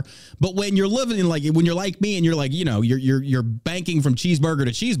quadzillionaire, but when you're living in when you're like me and you're like, you know, you're banking from cheeseburger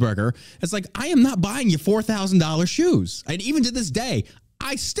to cheeseburger, it's like, I am not buying you $4,000 shoes. And even to this day,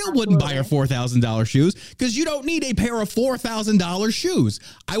 I still wouldn't buy her $4,000 shoes because you don't need a pair of $4,000 shoes.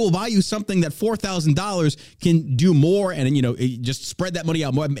 I will buy you something that $4,000 can do more and, you know, just spread that money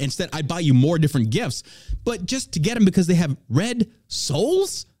out more. Instead, I'd buy you more different gifts. But just to get them because they have red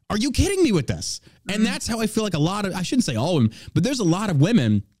soles? Are you kidding me with this? And that's how I feel like I shouldn't say all of them, but there's a lot of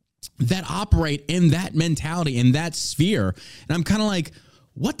women that operate in that mentality, in that sphere. And I'm kind of like,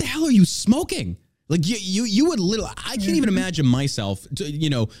 what the hell are you smoking? Like you would literally, I can't even imagine myself,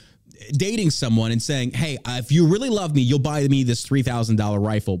 dating someone and saying, hey, if you really love me, you'll buy me this $3,000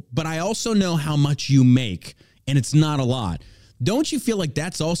 rifle. But I also know how much you make, and it's not a lot. Don't you feel like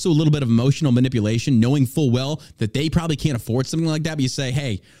that's also a little bit of emotional manipulation, knowing full well that they probably can't afford something like that? But you say,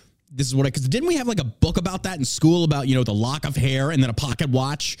 hey, this is what because didn't we have like a book about that in school about, the lock of hair and then a pocket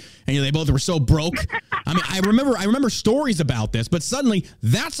watch and they both were so broke. I mean, I remember stories about this, but suddenly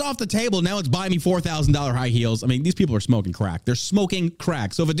that's off the table. Now it's buy me $4,000 high heels. I mean, these people are smoking crack. They're smoking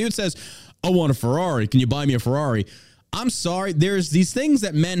crack. So if a dude says, I want a Ferrari, can you buy me a Ferrari? I'm sorry, there's these things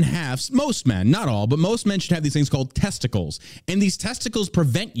that men have, most men, not all, but most men should have these things called testicles. And these testicles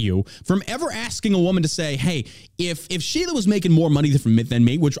prevent you from ever asking a woman to say, hey, if Sheila was making more money than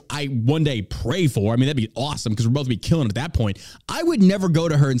me, which I one day pray for, I mean, that'd be awesome because we're both be killing it at that point. I would never go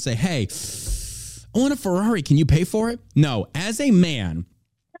to her and say, hey, I want a Ferrari. Can you pay for it? No, as a man,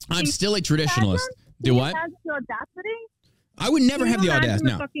 I'm still a traditionalist. Do what? Has the audacity? I would never have the audacity.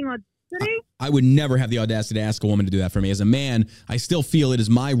 No. I would never have the audacity to ask a woman to do that for me. As a man, I still feel it is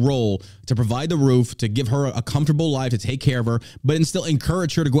my role to provide the roof, to give her a comfortable life, to take care of her, but and still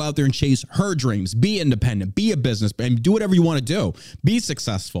encourage her to go out there and chase her dreams, be independent, be a business, and do whatever you want to do, be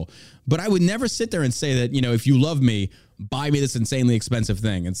successful. But I would never sit there and say that, if you love me, buy me this insanely expensive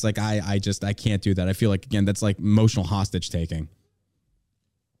thing. It's like, I can't do that. I feel like, again, that's like emotional hostage taking.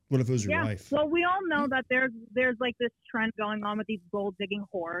 What if it was your wife? Well, we all know that there's like this trend going on with these gold digging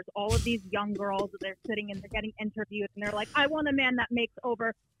whores. All of these young girls, they're sitting and they're getting interviewed and they're like, I want a man that makes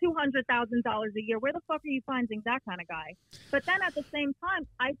over $200,000 a year. Where the fuck are you finding that kind of guy? But then at the same time,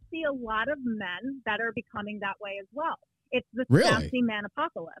 I see a lot of men that are becoming that way as well. It's the sassy man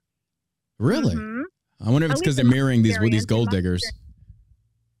apocalypse. Really? Mm-hmm. I wonder if it's because they're mirroring these gold diggers.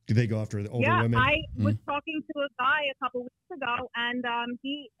 Do they go after the older women? I was talking to a guy a couple weeks ago, and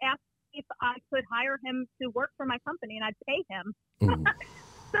he asked if I could hire him to work for my company, and I'd pay him.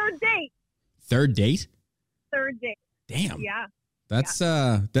 Third date. Third date? Third date. Damn. Yeah.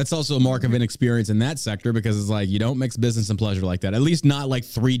 That's also a mark of inexperience in that sector because it's like you don't mix business and pleasure like that. At least not like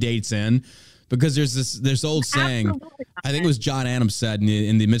 3 dates in. Because there's this old saying, I think it was John Adams said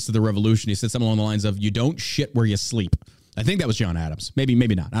in the midst of the revolution, he said something along the lines of, you don't shit where you sleep. I think that was John Adams. Maybe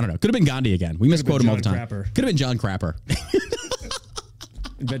not. I don't know. Could have been Gandhi again. We misquote him all the time. Could have been John Crapper.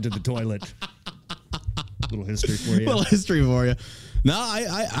 Invented the toilet. Little history for you. No,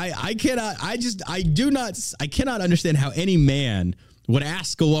 I cannot understand how any man would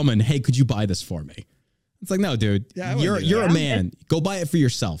ask a woman, hey, could you buy this for me? It's like, no, dude, you're a man. Go buy it for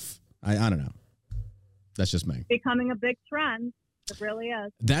yourself. I don't know. That's just me. Becoming a big trend. It really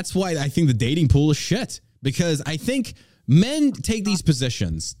is. That's why I think the dating pool is shit. Because I think men take these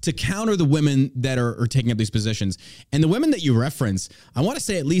positions to counter the women that are taking up these positions. And the women that you reference, I want to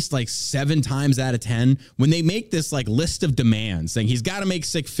say at least like 7 times out of 10, when they make this like list of demands saying he's got to make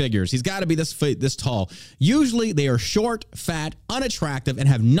 6 figures, he's got to be this tall. Usually they are short, fat, unattractive, and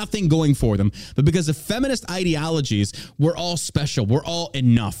have nothing going for them. But because of feminist ideologies, we're all special. We're all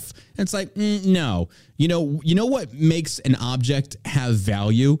enough. And it's like, no. You know what makes an object have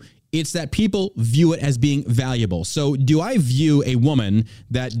value? It's that people view it as being valuable. So do I view a woman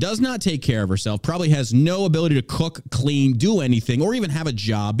that does not take care of herself, probably has no ability to cook, clean, do anything, or even have a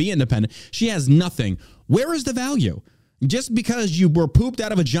job, be independent? She has nothing. Where is the value? Just because you were pooped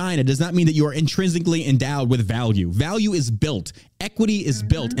out of a vagina does not mean that you are intrinsically endowed with value. Value is built. Equity is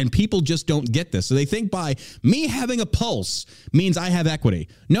built, and people just don't get this. So they think by me having a pulse means I have equity.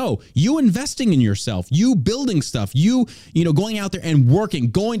 No, you investing in yourself, you building stuff, you going out there and working,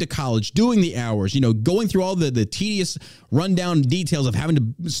 going to college, doing the hours, going through all the tedious rundown details of having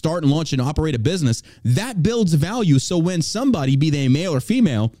to start and launch and operate a business, that builds value. So when somebody, be they male or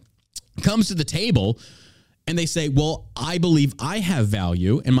female, comes to the table and they say, well, I believe I have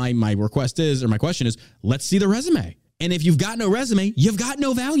value. And my question is, let's see the resume. And if you've got no resume, you've got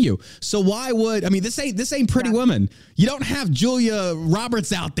no value. So why would, this ain't Pretty Woman. You don't have Julia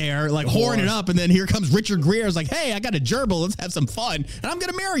Roberts out there like whoring it up. And then here comes Richard Grere's like, hey, I got a gerbil. Let's have some fun. And I'm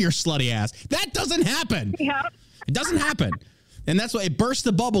going to marry your slutty ass. That doesn't happen. Yeah. It doesn't happen. And that's why it burst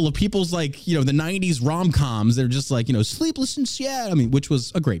the bubble of people's the 90s rom-coms. They're just like, Sleepless in Seattle, which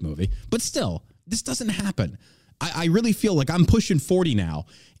was a great movie. But still, this doesn't happen. I really feel like I'm pushing 40 now.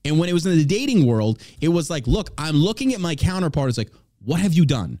 And when it was in the dating world, it was like, look, I'm looking at my counterpart. It's like, what have you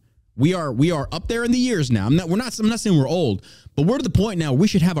done? We are up there in the years now. I'm not saying we're old, but we're to the point now we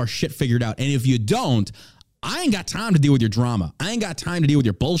should have our shit figured out. And if you don't, I ain't got time to deal with your drama. I ain't got time to deal with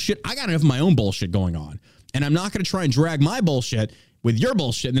your bullshit. I got enough of my own bullshit going on. And I'm not going to try and drag my bullshit with your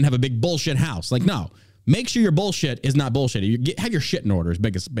bullshit and then have a big bullshit house. Like, no, make sure your bullshit is not bullshit. Have your shit in order is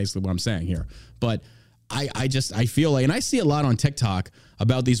basically what I'm saying here. But I feel like, and I see a lot on TikTok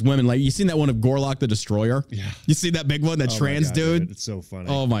about these women. Like, you seen that one of Gorlock the Destroyer? Yeah. You see that big one, that trans dude? It's so funny.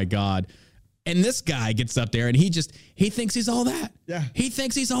 Oh my God. And this guy gets up there and he thinks he's all that. Yeah. He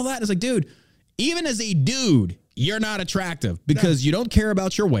thinks he's all that. It's like, dude, even as a dude, you're not attractive because you don't care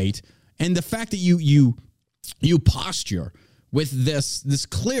about your weight. And the fact that you posture with this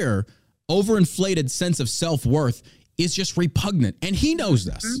clear, overinflated sense of self-worth is just repugnant. And he knows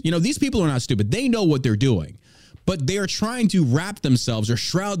this. You know, these people are not stupid. They know what they're doing. But they are trying to wrap themselves or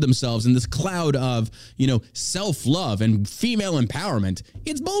shroud themselves in this cloud of, you know, self-love and female empowerment.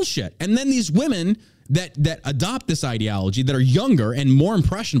 It's bullshit. And then these women that adopt this ideology, that are younger and more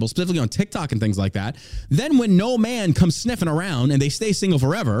impressionable, specifically on TikTok and things like that, then when no man comes sniffing around and they stay single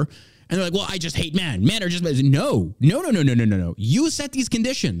forever, and they're like, well, I just hate men. Men are just... No. You set these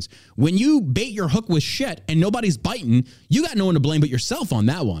conditions. When you bait your hook with shit and nobody's biting, you got no one to blame but yourself on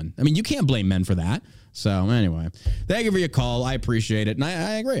that one. I mean, you can't blame men for that. So anyway, thank you for your call. I appreciate it. And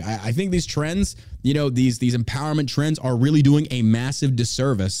I agree. I think these trends, you know, these empowerment trends are really doing a massive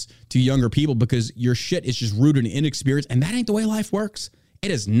disservice to younger people because your shit is just rooted in inexperience. And that ain't the way life works. It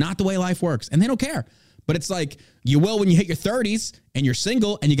is not the way life works. And they don't care. But it's like, you will when you hit your 30s and you're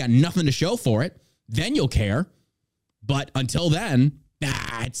single and you got nothing to show for it. Then you'll care. But until then,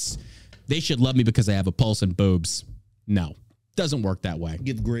 they should love me because I have a pulse and boobs. No, doesn't work that way.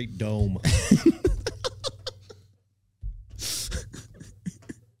 Give great dome.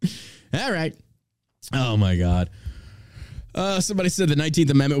 All right. Oh, my God. Somebody said the 19th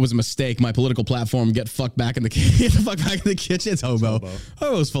Amendment was a mistake. My political platform, get fucked back in the kitchen. It's Hobo.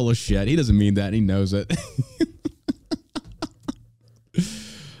 Hobo's full of shit. He doesn't mean that. He knows it.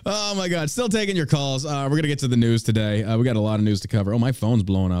 Oh, my God. Still taking your calls. We're going to get to the news today. We got a lot of news to cover. Oh, my phone's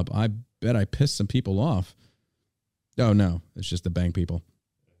blowing up. I bet I pissed some people off. Oh, no. It's just the bank people.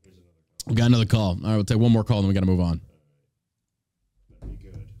 We got another call. All right, we'll take one more call, and then we got to move on.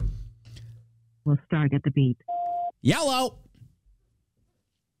 We'll start at the beat. Yellow.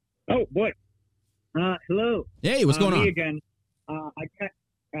 Oh, boy. Hello. Hey, what's going on? Me again.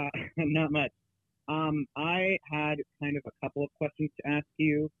 Not much. I had kind of a couple of questions to ask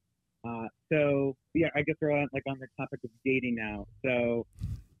you. So, yeah, I guess we're on the topic of dating now. So,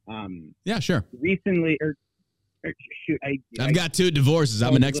 yeah, sure. Recently, I've got 2 divorces.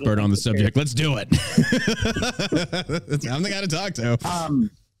 I'm an expert on the subject. Let's do it. I'm the guy to talk to.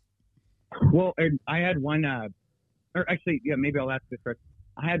 Well, I had one, maybe I'll ask this first.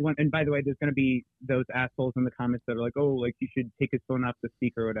 I had one, and by the way, there's going to be those assholes in the comments that are like, oh, like you should take his phone off the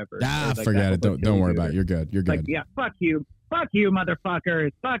speaker or whatever. Forget it. Don't worry about it. You're good. You're good. Like, yeah, fuck you,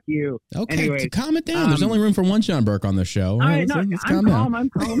 motherfuckers, fuck you. Okay, anyways, calm it down. There's only room for one John Burke on this show. I'm calm.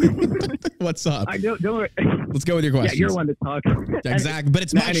 What's up? Don't worry. Let's go with your questions. Yeah, you're one to talk. Exactly, but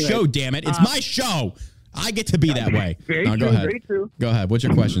it's my show, damn it. It's my show. I get to be that way. Very true. Go ahead. Very true. Go ahead. What's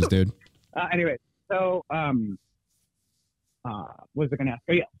your questions, dude? Anyway, so what was I going to ask?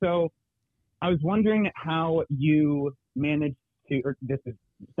 Oh, yeah. So I was wondering how you managed to, or this is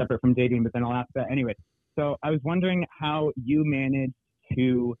separate from dating, but then I'll ask that anyway. So I was wondering how you managed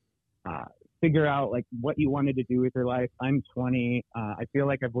to figure out like what you wanted to do with your life. I'm 20. I feel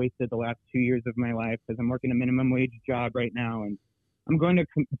like I've wasted the last 2 years of my life because I'm working a minimum wage job right now, and I'm going to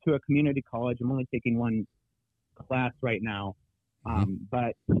a community college. I'm only taking one class right now,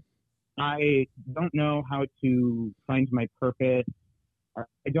 but I don't know how to find my purpose.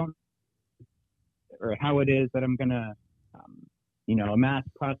 Or how it is that I'm gonna, amass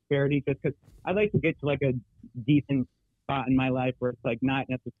prosperity. Just because I'd like to get to like a decent spot in my life where it's like not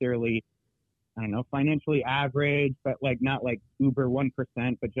necessarily, I don't know, financially average, but like not like uber 1%,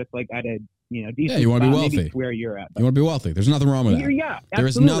 but just like at a decent. Yeah, you want to be wealthy. Maybe where you're at. You want to be wealthy. There's nothing wrong with that. Yeah, there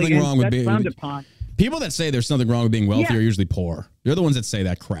is nothing wrong with being. Frowned upon. People that say there's something wrong with being wealthy are usually poor. You're the ones that say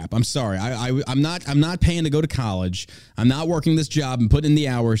that crap. I'm sorry. I'm not paying to go to college. I'm not working this job and putting in the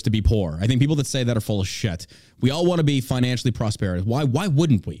hours to be poor. I think people that say that are full of shit. We all want to be financially prosperous. Why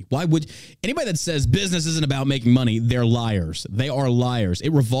wouldn't we? Why would anybody that says business isn't about making money? They're liars. They are liars.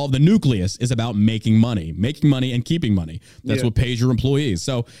 The nucleus is about making money and keeping money. That's what pays your employees.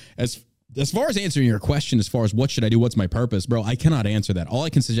 So as far as answering your question, as far as what should I do, what's my purpose, bro, I cannot answer that. All I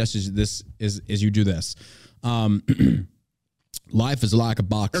can suggest is you do this. Life is like a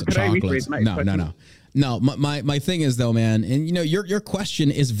box of chocolates. No. My thing is though, man, and your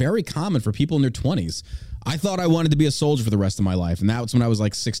question is very common for people in their 20s. I thought I wanted to be a soldier for the rest of my life, and that was when I was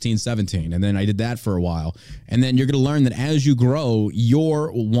like 16, 17, and then I did that for a while. And then you're going to learn that as you grow,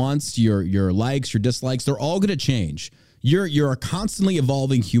 your wants, your likes, your dislikes, they're all going to change. You're a constantly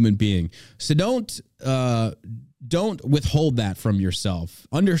evolving human being. So don't withhold that from yourself.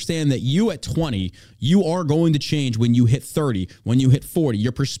 Understand that you at 20, you are going to change when you hit 30, when you hit 40.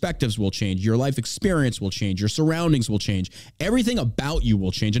 Your perspectives will change. Your life experience will change. Your surroundings will change. Everything about you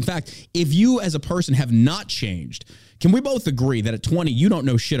will change. In fact, if you as a person have not changed, can we both agree that at 20, you don't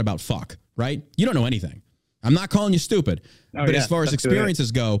know shit about fuck? right? You don't know anything. I'm not calling you stupid, but as far as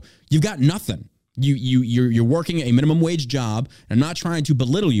experiences go, you've got nothing. You're working a minimum wage job. I'm not trying to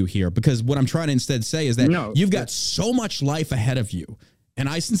belittle you here, because what I'm trying to instead say is that you've got so much life ahead of you. And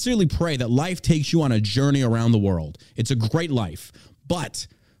I sincerely pray that life takes you on a journey around the world. It's a great life. But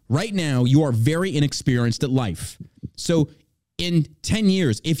right now, you are very inexperienced at life. So in 10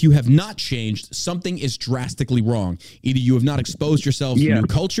 years, if you have not changed, something is drastically wrong. Either you have not exposed yourself to new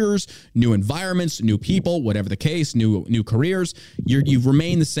cultures, new environments, new people, whatever the case, new careers, you've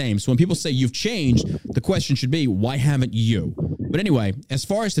remained the same. So when people say you've changed, the question should be, why haven't you? But anyway, as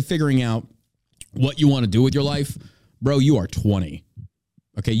far as to figuring out what you want to do with your life, bro, you are 20.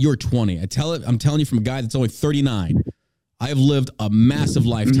 Okay, you're 20. I'm telling you from a guy that's only 39. I have lived a massive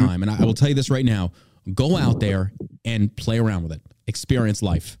lifetime, and I will tell you this right now. Go out there and play around with it. Experience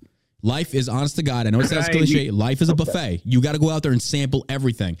life. Life is, honest to God, I know it sounds cliche, life is a buffet. You got to go out there and sample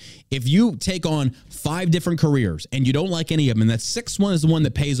everything. If you take on 5 different careers and you don't like any of them, and that 6th one is the one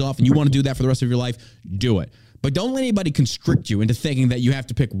that pays off and you want to do that for the rest of your life, do it. But don't let anybody constrict you into thinking that you have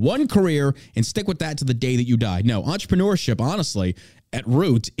to pick one career and stick with that to the day that you die. No, entrepreneurship, honestly, at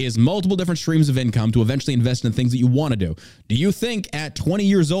root is multiple different streams of income to eventually invest in things that you want to do. Do you think at 20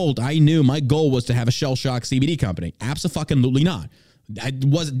 years old, I knew my goal was to have a shell shock CBD company? Absolutely not. I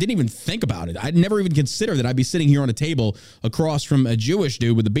didn't even think about it. I'd never even considered that I'd be sitting here on a table across from a Jewish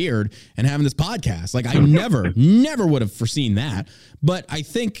dude with a beard and having this podcast. Like I never would have foreseen that. But I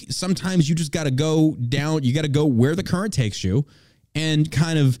think sometimes you just got to go down. You got to go where the current takes you and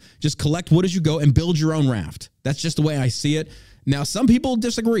kind of just collect what as you go and build your own raft. That's just the way I see it. Now, some people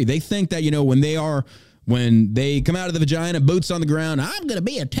disagree. They think that, when they come out of the vagina, boots on the ground, I'm going to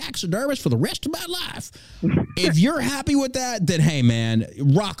be a taxidermist for the rest of my life. If you're happy with that, then hey, man,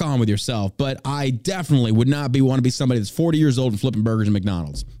 rock on with yourself. But I definitely would not want to be somebody that's 40 years old and flipping burgers at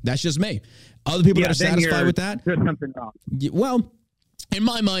McDonald's. That's just me. Other people that are satisfied with that. There's something wrong. Well, in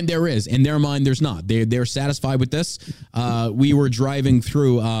my mind, there is. In their mind, there's not. They're satisfied with this. We were driving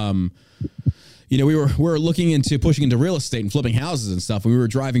through... we were looking into pushing into real estate and flipping houses and stuff. And we were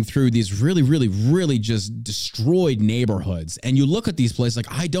driving through these really, really, really just destroyed neighborhoods. And you look at these places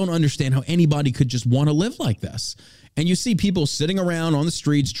like, I don't understand how anybody could just want to live like this. And you see people sitting around on the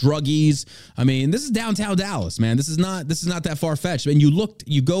streets, druggies. I mean, this is downtown Dallas, man. This is not that far-fetched. And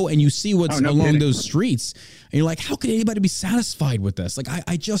you go and you see what's along those streets. And you're like, how could anybody be satisfied with this? Like,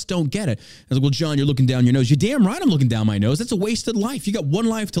 I just don't get it. I was like, well, John, you're looking down your nose. You're damn right I'm looking down my nose. That's a wasted life. You got one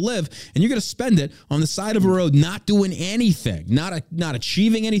life to live, and you're going to spend it on the side of a road not doing anything, not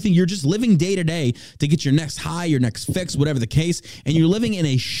achieving anything. You're just living day to day to get your next high, your next fix, whatever the case, and you're living in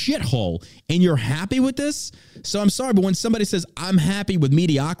a shithole, and you're happy with this? So I'm sorry, but when somebody says, I'm happy with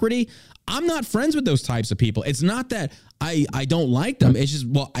mediocrity, I'm not friends with those types of people. It's not that I don't like them. It's just,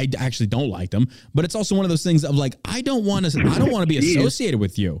 well, I actually don't like them, but it's also one of those things of like, I don't want to be associated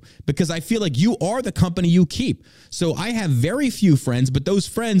with you because I feel like you are the company you keep. So I have very few friends, but those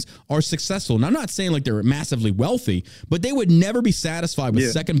friends are successful. And I'm not saying like they're massively wealthy, but they would never be satisfied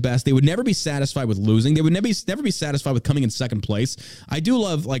with second best. They would never be satisfied with losing. They would never be satisfied with coming in second place. I do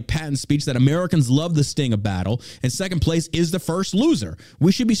love like Patton's speech that Americans love the sting of battle, and second place is the first loser.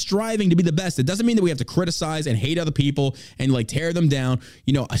 We should be striving to be the best. It doesn't mean that we have to criticize and hate other people and like tear them down.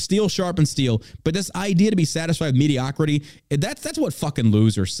 A steel sharpens steel. But this idea to be satisfied with mediocrity, that's what fucking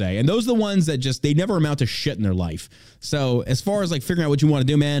losers say. And those are the ones that just, they never amount to shit in their life. So as far as like figuring out what you want to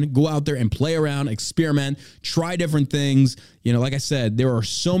do, man, go out there and play around, experiment, try different things. Like I said, there are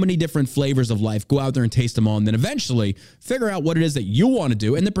so many different flavors of life. Go out there and taste them all. And then eventually figure out what it is that you want to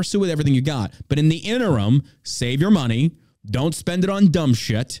do and then pursue with everything you got. But in the interim, save your money. Don't spend it on dumb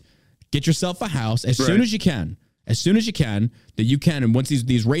shit. Get yourself a house as soon as you can. As soon as you can, and once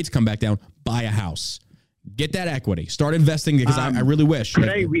these rates come back down, buy a house. Get that equity. Start investing because I really wish. Could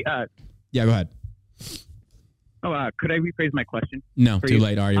yeah, go ahead. Could I rephrase my question? No, too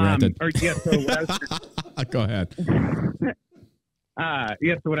late. Already wrapped it. Go ahead. So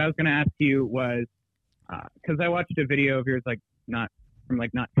what I was going to ask you was, because I watched a video of yours, not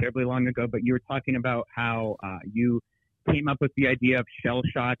terribly long ago, but you were talking about how you came up with the idea of shell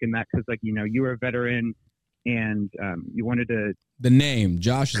shock and that because you were a veteran and you wanted to. The name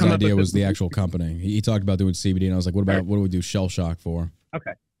Josh's idea was the actual company. He talked about doing CBD, and I was like, what do we do shell shock for?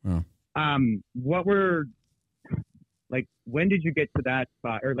 Okay. Oh. What were when did you get to that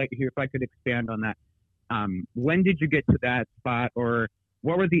spot, or if I could expand on that, when did you get to that spot, or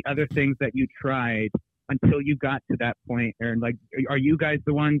what were the other things that you tried until you got to that point? Or like, are you guys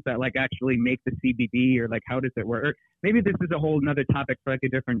the ones that like actually make the CBD, or like how does it work? Or maybe this is a whole nother topic for like a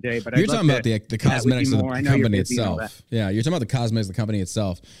different day. But you're talking about the cosmetics of the company itself. Yeah, you're talking about the cosmetics of the company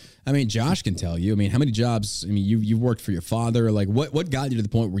itself. I mean, Josh can tell you. I mean, how many jobs? I mean, you've worked for your father. Like, what got you to the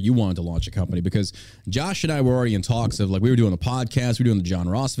point where you wanted to launch a company? Because Josh and I were already in talks of like we were doing the podcast, we were doing the John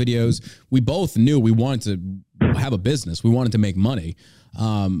Ross videos. We both knew we wanted to have a business. We wanted to make money.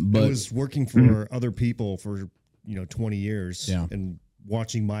 But I was working for other people for 20 years, and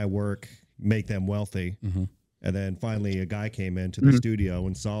watching my work make them wealthy. And then finally a guy came into the studio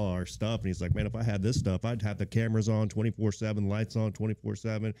and saw our stuff, and he's like, man, if I had this stuff, I'd have the cameras on 24/7, lights on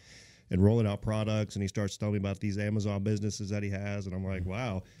 24/7, and rolling out products. And he starts telling me about these Amazon businesses that he has, and I'm like,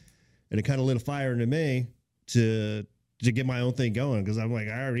 wow. And it kind of lit a fire into me to get my own thing going, because I'm like,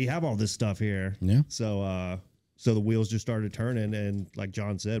 I already have all this stuff here. Yeah. So the wheels just started turning, and like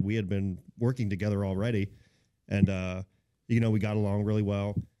John said, we had been working together already, and we got along really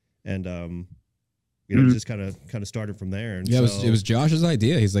well, and just kind of started from there. And yeah, it was Josh's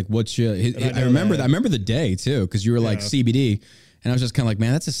idea. He's like, "What's your?" I remember that. I remember the day too, because you were like CBD, and I was just kind of like,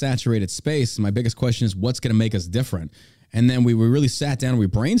 "Man, that's a saturated space." And my biggest question is, what's going to make us different? And then we really sat down and we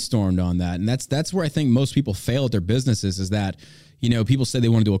brainstormed on that, and that's where I think most people fail at their businesses. Is that people say they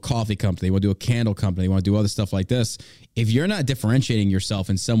want to do a coffee company, they want to do a candle company, they want to do other stuff like this. If you're not differentiating yourself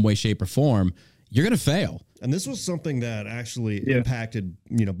in some way, shape, or form, you're going to fail. And this was something that actually impacted,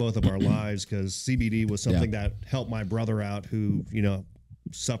 both of our lives, because CBD was something that helped my brother out, who,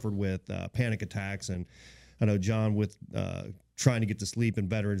 suffered with panic attacks. And I know John with trying to get to sleep, and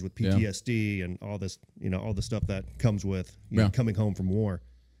veterans with PTSD and all this, all the stuff that comes with coming home from war.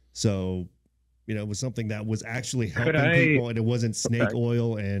 So, it was something that was actually helping people, and it wasn't snake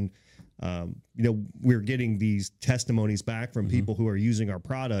oil. And, we're getting these testimonies back from people who are using our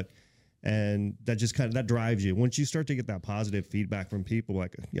product. And that just that drives you. Once you start to get that positive feedback from people,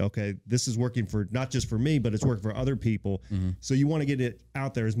 like, okay, this is working for not just for me, but it's working for other people. So you want to get it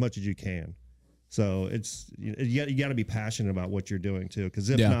out there as much as you can. So it's you got to be passionate about what you're doing too, because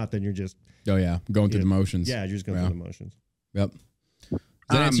if not, then you're just going through the motions. Yeah, you're just going through the motions. Yep. Does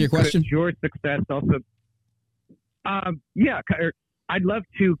that answer your question? Your success also. I'd love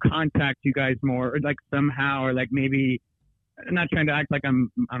to contact you guys more, or like somehow, or like maybe. I'm not trying to act like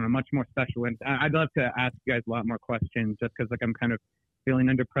I'm much more special. And I'd love to ask you guys a lot more questions, just because like I'm kind of feeling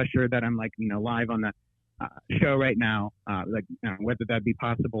under pressure that I'm like live on the show right now. Whether that be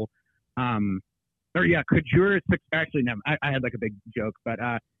possible. Could your actually no, I had like a big joke, but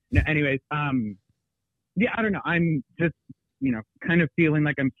no, anyways, I don't know. I'm just kind of feeling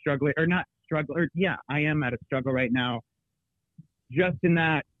like I'm struggling, or not struggling, or I am at a struggle right now. Just in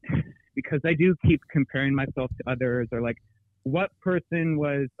that, because I do keep comparing myself to others, or like. What person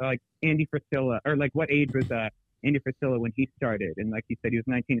was like Andy Frisella, or like what age was Andy Frisella when he started? And like he said, he was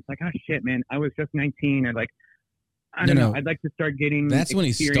 19. It's like, oh shit, man, I was just 19. Or like, I don't know. I'd like to start getting. That's when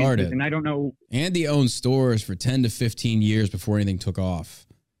he started, and I don't know. Andy owned stores for 10 to 15 years before anything took off.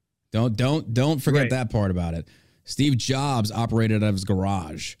 Don't forget that part about it. Steve Jobs operated out of his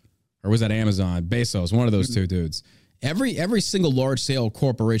garage, or was that Amazon? Bezos, one of those two dudes. Every single large scale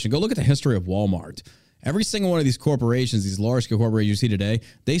corporation. Go look at the history of Walmart. Every single one of these corporations, these large-scale corporations you see today,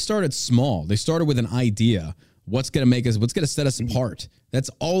 they started small. They started with an idea. What's going to set us apart?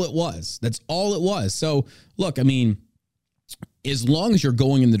 That's all it was. So, look, I mean, as long as you're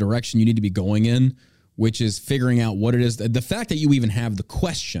going in the direction you need to be going in, which is figuring out what it is, the fact that you even have the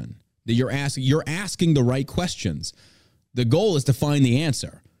question that you're asking the right questions. The goal is to find the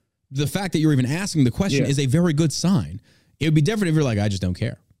answer. The fact that you're even asking the question is a very good sign. It would be different if you're like, I just don't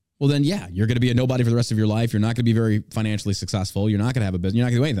care. Well, then, you're going to be a nobody for the rest of your life. You're not going to be very financially successful. You're not going to have a business. You're not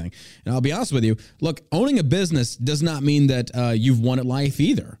going to do anything. And I'll be honest with you. Look, owning a business does not mean that you've won at life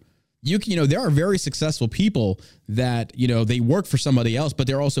either. There are very successful people that, they work for somebody else, but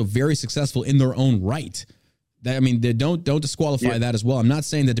they're also very successful in their own right. Don't disqualify that as well. I'm not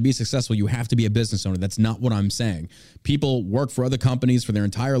saying that to be successful, you have to be a business owner. That's not what I'm saying. People work for other companies for their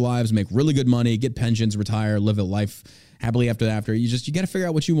entire lives, make really good money, get pensions, retire, live a life happily after. You got to figure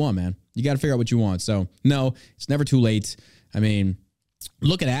out what you want, man. You got to figure out what you want. So no, it's never too late. I mean,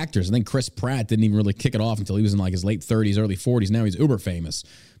 look at actors. I think Chris Pratt didn't even really kick it off until he was in like his late 30s, early 40s. Now he's uber famous.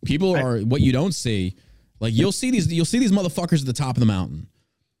 People are what you don't see. Like you'll see these motherfuckers at the top of the mountain.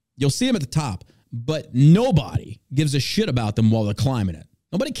 You'll see them at the top, but nobody gives a shit about them while they're climbing it.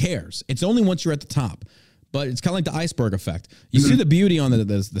 Nobody cares. It's only once you're at the top. But it's kind of like the iceberg effect. You see the beauty on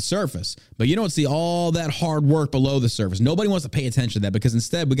the surface, but you don't see all that hard work below the surface. Nobody wants to pay attention to that because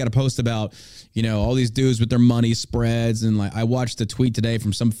instead we got to post about, all these dudes with their money spreads. And like I watched a tweet today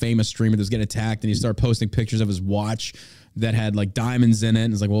from some famous streamer that was getting attacked and he started posting pictures of his watch that had like diamonds in it.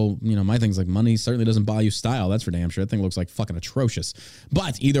 And it's like, well, my thing's like money certainly doesn't buy you style. That's for damn sure. That thing looks like fucking atrocious.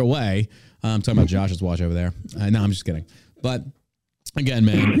 But either way, I'm talking about Josh's watch over there. No, I'm just kidding. But again,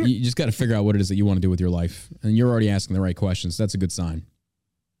 man, you just got to figure out what it is that you want to do with your life. And you're already asking the right questions. That's a good sign.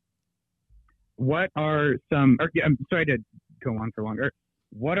 What are some, I'm sorry to go on for longer.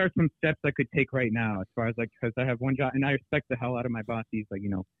 What are some steps I could take right now as far as because I have one job and I respect the hell out of my boss. He's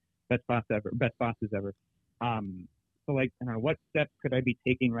best bosses ever. So what steps could I be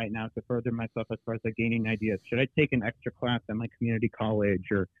taking right now to further myself as far as gaining ideas? Should I take an extra class at my community college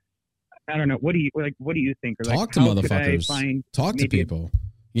or I don't know. What do you think? Or talk to motherfuckers. Talk to people.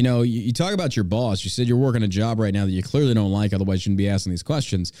 You talk about your boss. You said you're working a job right now that you clearly don't like. Otherwise, you shouldn't be asking these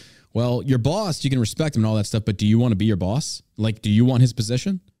questions. Well, your boss, you can respect him and all that stuff, but do you want to be your boss? Do you want his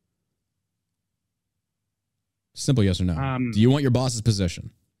position? Simple yes or no. Do you want your boss's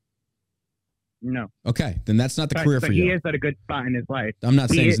position? No. Okay, then that's not the career for you. He is at a good spot in his life. I'm not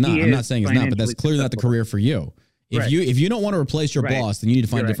saying he's not. I'm not saying he's not, but that's clearly not the career for you. If you don't want to replace your boss, then you need to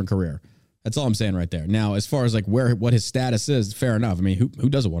find a different career. That's all I'm saying right there. Now, as far as what his status is, fair enough. I mean, who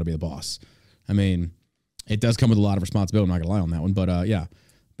doesn't want to be the boss? I mean, it does come with a lot of responsibility. I'm not gonna lie on that one, but yeah.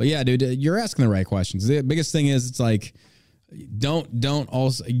 But yeah, dude, you're asking the right questions. The biggest thing is don't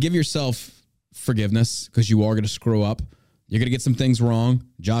also give yourself forgiveness because you are going to screw up. You're going to get some things wrong.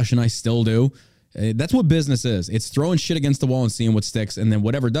 Josh and I still do. That's what business is. It's throwing shit against the wall and seeing what sticks. And then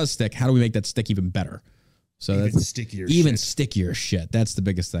whatever does stick, how do we make that stick even better? So that's stickier shit. That's the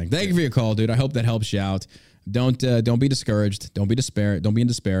biggest thing. Thank you for your call, dude. I hope that helps you out. Don't be discouraged. Don't be in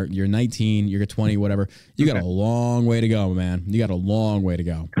despair. You're 19, you're 20, whatever. You got a long way to go, man. You got a long way to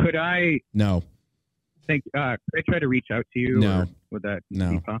go. Could I? No. Could I try to reach out to you? No. Or would that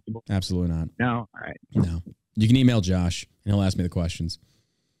be possible? Absolutely not. No. All right. No. You can email Josh and he'll ask me the questions.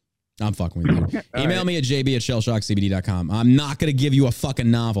 I'm fucking with you. Email me at jb@shellshockcbd.com. I'm not going to give you a fucking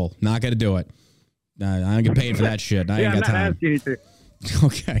novel. Not going to do it. I don't get paid for that shit. I ain't got time. Asking you to.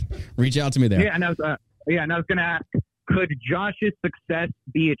 Okay. Reach out to me there. Yeah, and I was going to ask, could Josh's success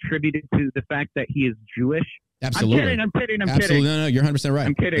be attributed to the fact that he is Jewish? Absolutely. I'm kidding. Absolutely. No, you're 100% right.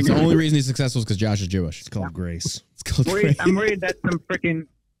 I'm kidding. It's the only reason he's successful is because Josh is Jewish. It's called grace. I'm worried that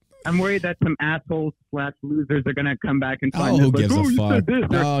some assholes / losers are going to come back and find who gives a fuck?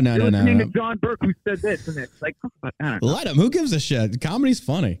 No. Listening to John Burke who said this and it's like, let him. Who gives a shit? Comedy's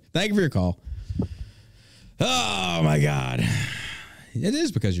funny. Thank you for your call. Oh my God. It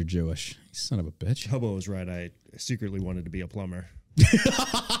is because you're Jewish. You son of a bitch. Hobo was right. I secretly wanted to be a plumber.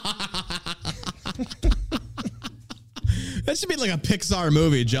 That should be like a Pixar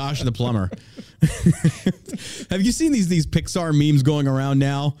movie, Josh the Plumber. Have you seen these Pixar memes going around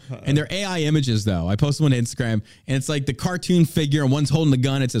now? And they're AI images, though. I posted one on Instagram, and it's like the cartoon figure, and one's holding the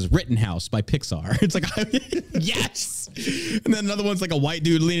gun. It says Rittenhouse by Pixar. It's like, yes. And then another one's like a white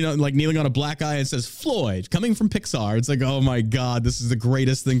dude kneeling on a black guy, and it says Floyd, coming from Pixar. It's like, oh my God, this is the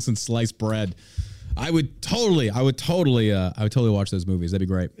greatest thing since sliced bread. I would totally watch those movies. That'd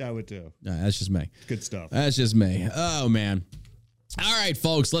be great. I would too. That's just me. Good stuff. That's just me. Oh, man. All right,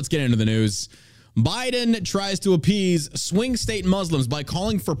 folks, let's get into the news. Biden tries to appease swing state Muslims by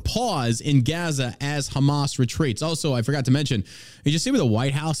calling for pause in Gaza as Hamas retreats. Also, I forgot to mention, did you see where the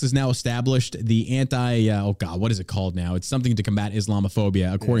White House has now established the what is it called now? It's something to combat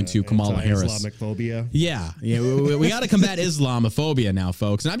Islamophobia, according to Kamala Harris. Islamic phobia. Yeah. We got to combat Islamophobia now,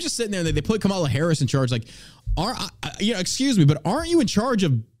 folks. And I'm just sitting there, they put Kamala Harris in charge. Like, excuse me, but aren't you in charge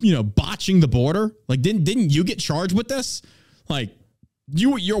of, botching the border? Like, didn't you get charged with this? Like,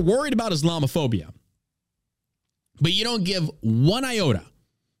 you're worried about Islamophobia, but you don't give one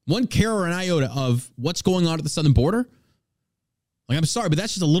care or an iota of what's going on at the southern border. Like, I'm sorry, but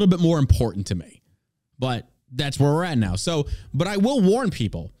that's just a little bit more important to me. But that's where we're at now. So, but I will warn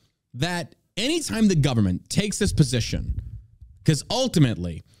people that anytime the government takes this position, because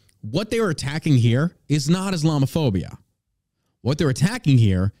ultimately what they are attacking here is not Islamophobia. What they're attacking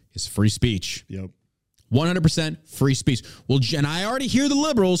here is free speech. Yep. 100% free speech. Well, and I already hear the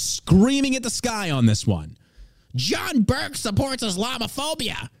liberals screaming at the sky on this one. John Burke supports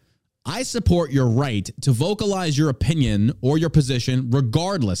Islamophobia. I support your right to vocalize your opinion or your position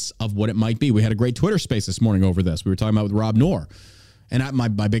regardless of what it might be. We had a great Twitter space this morning over this. We were talking about with Rob Knorr. And my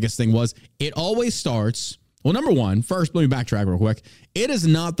biggest thing was it always starts, well, number one, first, let me backtrack real quick. It is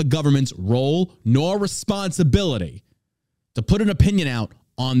not the government's role nor responsibility to put an opinion out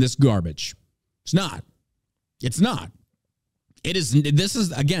on this garbage. It's not. It's not. This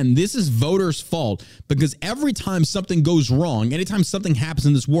is voters' fault, because every time something goes wrong, anytime something happens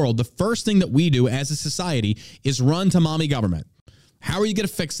in this world, the first thing that we do as a society is run to mommy government. How are you going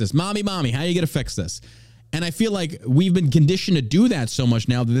to fix this? Mommy, how are you going to fix this? And I feel like we've been conditioned to do that so much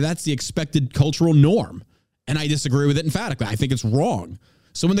now that that's the expected cultural norm. And I disagree with it emphatically. I think it's wrong.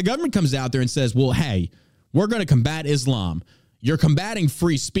 So when the government comes out there and says, well, hey, we're going to combat Islam, you're combating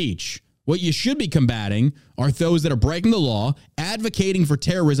free speech. What you should be combating are those that are breaking the law, advocating for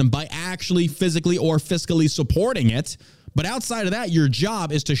terrorism by actually physically or fiscally supporting it. But outside of that, your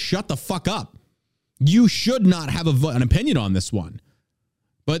job is to shut the fuck up. You should not have an opinion on this one.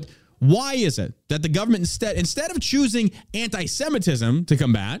 But why is it that the government instead of choosing anti-Semitism to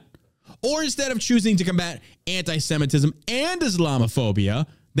combat, or instead of choosing to combat anti-Semitism and Islamophobia,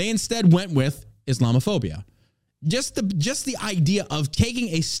 they instead went with Islamophobia? Just the idea of taking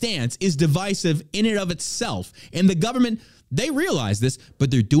a stance is divisive in and of itself. And the government, they realize this,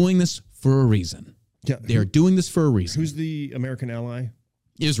 but they're doing this for a reason. Yeah, they're doing this for a reason. Who's the American ally?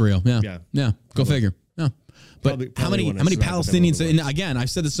 Israel. Yeah. Go figure. Yeah. But probably how many Palestinians? And again,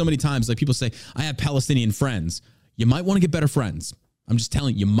 I've said this so many times. Like, people say, I have Palestinian friends. You might want to get better friends. I'm just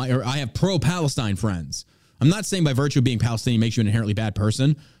telling you, I have pro-Palestine friends. I'm not saying by virtue of being Palestinian makes you an inherently bad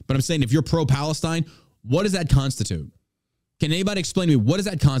person, but I'm saying if you're pro-Palestine, what does that constitute? Can anybody explain to me, what does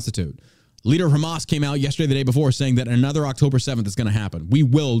that constitute? Leader of Hamas came out yesterday, the day before, saying that another October 7th is going to happen. We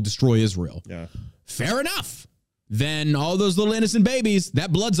will destroy Israel. Yeah. Fair enough. Then all those little innocent babies,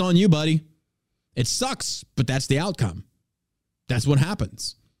 that blood's on you, buddy. It sucks, but that's the outcome. That's what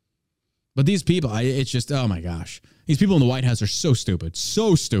happens. But these people, it's just, oh my gosh. These people in the White House are so stupid.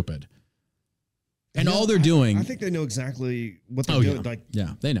 So stupid. And all they're doing... I think they know exactly what they're doing. Yeah,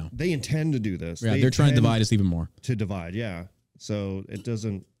 they know. They intend to do this. Yeah, they're trying to divide us even more. To divide, yeah. So it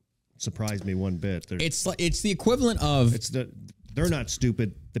doesn't surprise me one bit. It's the equivalent of... They're not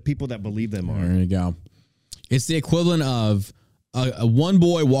stupid. The people that believe them are. There you go. It's the equivalent of a one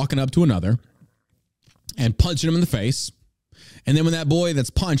boy walking up to another and punching him in the face. And then when that boy that's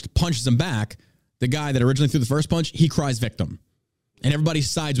punched punches him back, the guy that originally threw the first punch, he cries victim. And everybody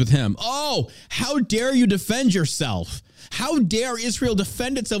sides with him. Oh, how dare you defend yourself? How dare Israel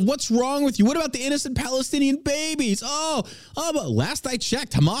defend itself? What's wrong with you? What about the innocent Palestinian babies? But last I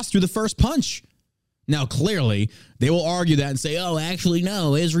checked, Hamas threw the first punch. Now, clearly, they will argue that and say, oh, actually,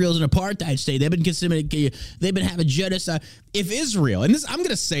 no, Israel's an apartheid state. They've been having genocide. If Israel, and this, I'm going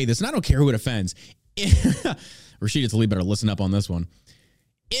to say this, and I don't care who it offends. Rashida Tlaib better listen up on this one.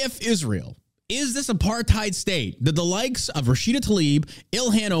 If Israel is this apartheid state that the likes of Rashida Tlaib,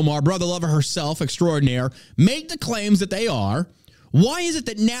 Ilhan Omar, brother lover herself, extraordinaire, make the claims that they are, why is it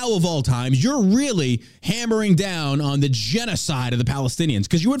that now of all times you're really hammering down on the genocide of the Palestinians?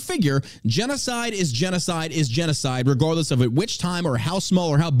 Because you would figure genocide is genocide, regardless of at which time or how small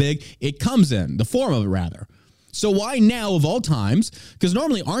or how big it comes in, the form of it rather. So why now of all times? Because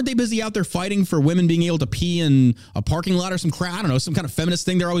normally aren't they busy out there fighting for women being able to pee in a parking lot or some crap? I don't know, some kind of feminist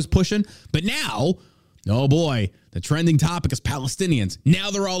thing they're always pushing. But now, oh boy, the trending topic is Palestinians. Now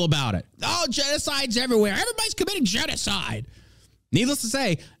they're all about it. Oh, genocide's everywhere. Everybody's committing genocide. Needless to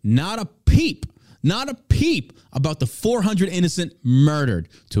say, not a peep about the 400 innocent murdered,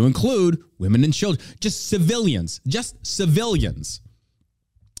 to include women and children, just civilians.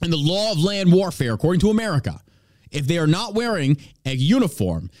 And the law of land warfare, according to America, if they are not wearing a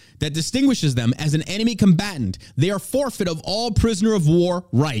uniform that distinguishes them as an enemy combatant, they are forfeit of all prisoner of war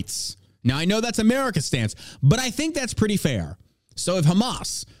rights. Now, I know that's America's stance, but I think that's pretty fair. So if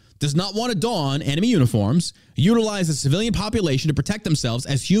Hamas does not want to don enemy uniforms, utilize the civilian population to protect themselves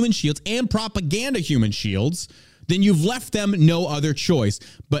as human shields and propaganda human shields, then you've left them no other choice.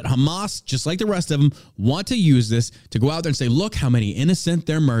 But Hamas, just like the rest of them, want to use this to go out there and say, look how many innocent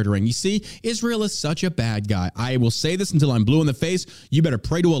they're murdering. You see, Israel is such a bad guy. I will say this until I'm blue in the face. You better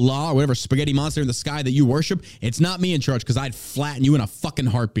pray to Allah or whatever spaghetti monster in the sky that you worship. It's not me in charge, because I'd flatten you in a fucking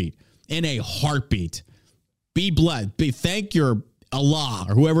heartbeat. In a heartbeat. Be blessed. Thank your Allah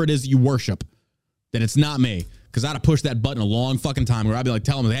or whoever it is you worship that it's not me, because I'd have pushed that button a long fucking time where I'd be like,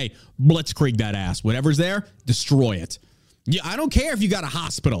 tell them, hey, blitzkrieg that ass. Whatever's there, destroy it. Yeah, I don't care if you got a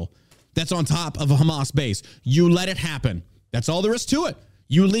hospital that's on top of a Hamas base. You let it happen. That's all there is to it.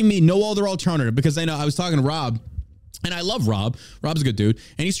 You leave me no other alternative, because I know I was talking to Rob, and I love Rob. Rob's a good dude,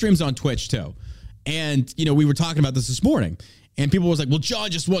 and he streams on Twitch too. And, we were talking about this morning. And people was like, well, John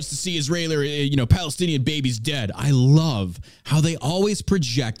just wants to see Israeli, Palestinian babies dead. I love how they always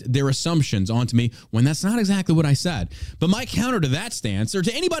project their assumptions onto me when that's not exactly what I said. But my counter to that stance, or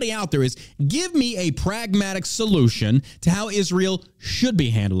to anybody out there, is give me a pragmatic solution to how Israel should be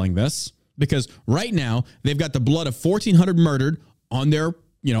handling this. because right now they've got the blood of 1,400 murdered on their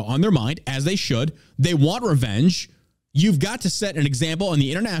mind, as they should. They want revenge. You've got to set an example on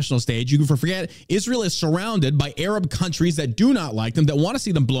the international stage. You can forget Israel is surrounded by Arab countries that do not like them, that want to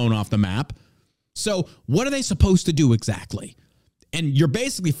see them blown off the map. So what are they supposed to do exactly? And you're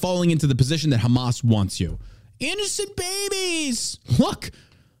basically falling into the position that Hamas wants you. Innocent babies. Look,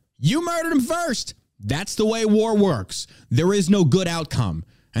 you murdered them first. That's the way war works. There is no good outcome.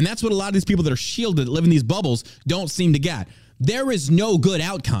 And that's what a lot of these people that are shielded, that live in these bubbles, don't seem to get. There is no good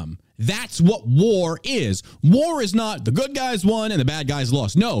outcome. That's what war is. War is not the good guys won and the bad guys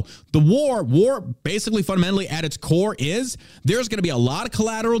lost. No, the war basically fundamentally at its core is there's going to be a lot of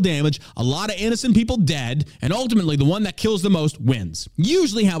collateral damage, a lot of innocent people dead, and ultimately the one that kills the most wins.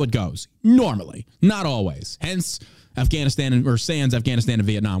 Usually how it goes. Normally, not always. Hence, Afghanistan and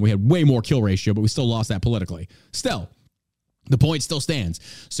Vietnam. We had way more kill ratio, but we still lost that politically. Still, the point still stands.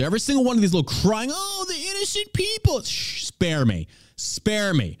 So every single one of these little crying, oh, the innocent people, spare me.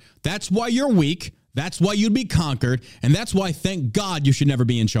 Spare me. That's why you're weak. That's why you'd be conquered. And that's why, thank God, you should never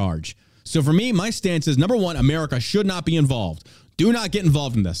be in charge. So for me, my stance is, number one, America should not be involved. Do not get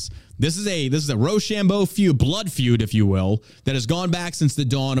involved in this. This is a Rochambeau feud, blood feud, if you will, that has gone back since the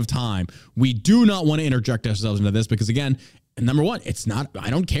dawn of time. We do not want to interject ourselves into this because, again, number one, I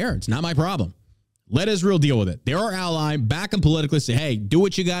don't care. It's not my problem. Let Israel deal with it. They're our ally. Back them politically. Say, hey, do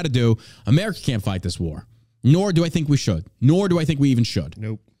what you got to do. America can't fight this war. Nor do I think we should. Nor do I think we even should.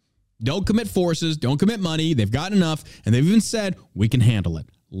 Nope. Don't commit forces. Don't commit money. They've got enough. And they've even said, we can handle it.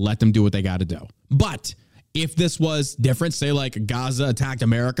 Let them do what they got to do. But if this was different, say like Gaza attacked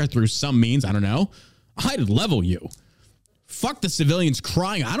America through some means, I don't know, I'd level you. Fuck the civilians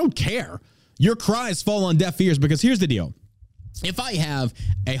crying. I don't care. Your cries fall on deaf ears because here's the deal. If I have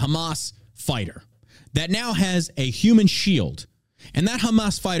a Hamas fighter that now has a human shield, and that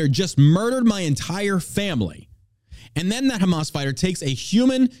Hamas fighter just murdered my entire family, and then that Hamas fighter takes a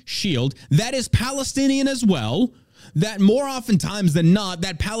human shield that is Palestinian as well, that more oftentimes than not,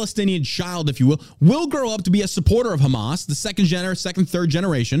 that Palestinian child, if you will grow up to be a supporter of Hamas, the second, third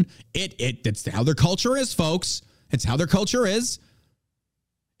generation. It's how their culture is, folks. It's how their culture is.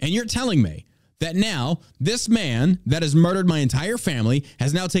 And you're telling me that now this man that has murdered my entire family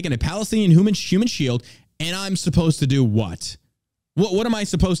has now taken a Palestinian human shield, and I'm supposed to do what? What am I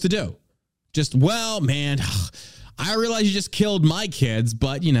supposed to do? Just, well, man, I realize you just killed my kids,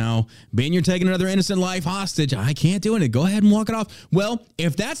 but, being you're taking another innocent life hostage, I can't do it. Go ahead and walk it off. Well,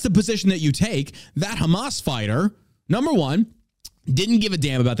 if that's the position that you take, that Hamas fighter, number one, didn't give a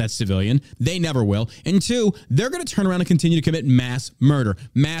damn about that civilian. They never will. And two, they're going to turn around and continue to commit mass murder,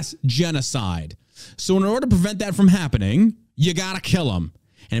 mass genocide. So in order to prevent that from happening, you got to kill them.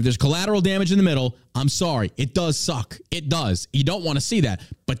 And if there's collateral damage in the middle, I'm sorry, it does suck. It does. You don't want to see that.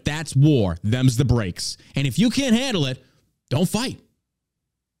 But that's war. Them's the breaks. And if you can't handle it, don't fight.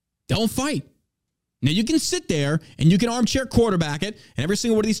 Don't fight. Now, you can sit there and you can armchair quarterback it, and every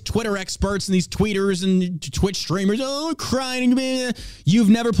single one of these Twitter experts and these tweeters and Twitch streamers, crying. You've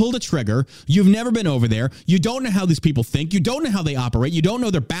never pulled a trigger. You've never been over there. You don't know how these people think. You don't know how they operate. You don't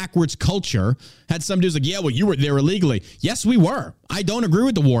know their backwards culture. Had some dudes like, yeah, well, you were there illegally. Yes, we were. I don't agree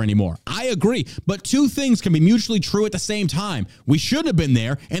with the war anymore. I agree. But two things can be mutually true at the same time. We should have been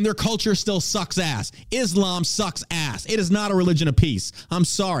there, and their culture still sucks ass. Islam sucks ass. It is not a religion of peace. I'm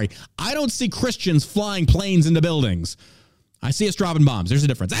sorry. I don't see Christians flying planes into buildings. I see us dropping bombs. There's a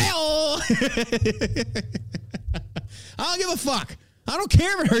difference. I don't give a fuck. I don't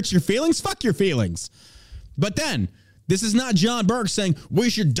care if it hurts your feelings. Fuck your feelings. But then, this is not John Burke saying we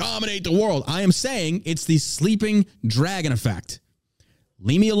should dominate the world. I am saying it's the sleeping dragon effect.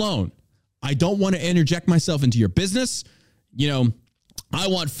 Leave me alone. I don't want to interject myself into your business. I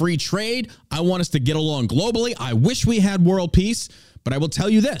want free trade. I want us to get along globally. I wish we had world peace. But I will tell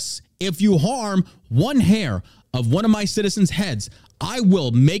you this. If you harm one hair of one of my citizens' heads, I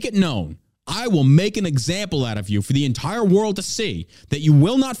will make it known. I will make an example out of you for the entire world to see that you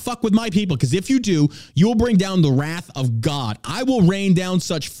will not fuck with my people, because if you do, you will bring down the wrath of God. I will rain down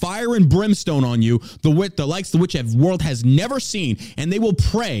such fire and brimstone on you, the likes the which the world has never seen, and they will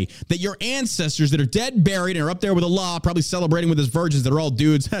pray that your ancestors that are dead, buried, and are up there with Allah, probably celebrating with his virgins that are all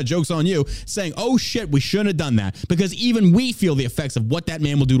dudes, joke's on you, saying, oh shit, we shouldn't have done that, because even we feel the effects of what that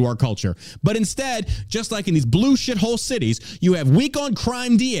man will do to our culture. But instead, just like in these blue shithole cities, you have weak on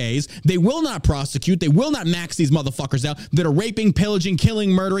crime DAs. They will not not prosecute. They will not max these motherfuckers out that are raping, pillaging, killing,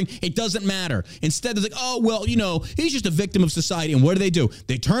 murdering. It doesn't matter. Instead, they're like, oh, well, he's just a victim of society. And what do?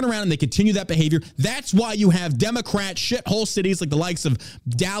 They turn around and they continue that behavior. That's why you have Democrat shithole cities like the likes of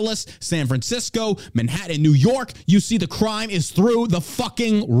Dallas, San Francisco, Manhattan, New York. You see the crime is through the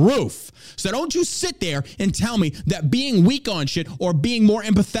fucking roof. So don't you sit there and tell me that being weak on shit or being more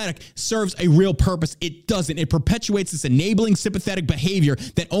empathetic serves a real purpose. It doesn't. It perpetuates this enabling, sympathetic behavior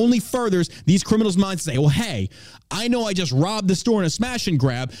that only furthers these criminals' minds to say, well, hey, I know I just robbed the store in a smash and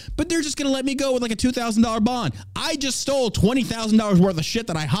grab, but they're just going to let me go with like a $2,000 bond. I just stole $20,000 worth of shit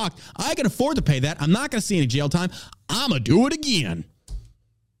that I hawked. I can afford to pay that. I'm not going to see any jail time. I'm going to do it again.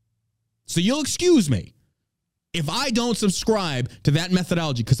 So you'll excuse me if I don't subscribe to that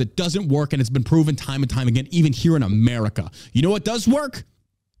methodology, because it doesn't work and it's been proven time and time again, even here in America. You know what does work?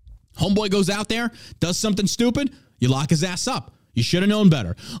 Homeboy goes out there, does something stupid, you lock his ass up. You should have known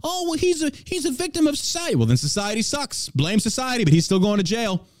better. Oh, well, he's a victim of society. Well, then society sucks. Blame society, but he's still going to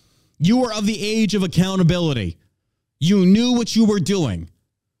jail. You were of the age of accountability. You knew what you were doing.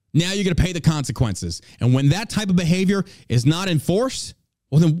 Now you're going to pay the consequences. And when that type of behavior is not enforced,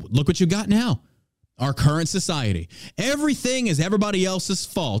 well, then look what you got now. Our current society. Everything is everybody else's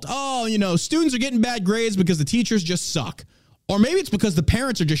fault. Oh, students are getting bad grades because the teachers just suck. Or maybe it's because the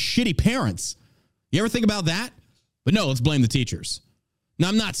parents are just shitty parents. You ever think about that? But no, let's blame the teachers. Now,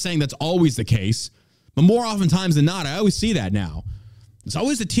 I'm not saying that's always the case, but more oftentimes than not, I always see that now. It's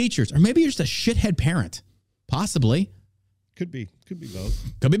always the teachers, or maybe you're just a shithead parent. Possibly. Could be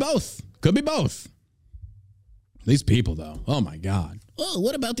both. Could be both. Could be both. These people, though, oh my God. Oh,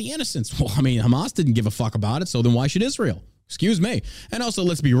 what about the innocents? Well, I mean, Hamas didn't give a fuck about it, so then why should Israel? Excuse me. And also,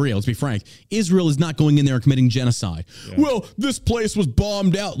 let's be real. Let's be frank. Israel is not going in there and committing genocide. Yeah. Well, this place was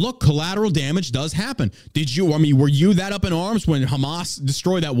bombed out. Look, collateral damage does happen. Were you that up in arms when Hamas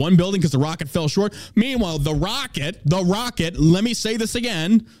destroyed that one building because the rocket fell short? Meanwhile, the rocket, let me say this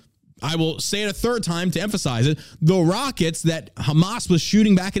again. I will say it a third time to emphasize it. The rockets that Hamas was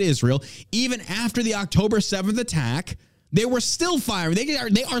shooting back at Israel, even after the October 7th attack, they were still firing.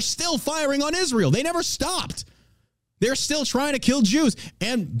 They are still firing on Israel. They never stopped. They're still trying to kill Jews.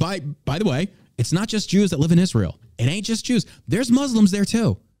 And by the way, it's not just Jews that live in Israel. It ain't just Jews. There's Muslims there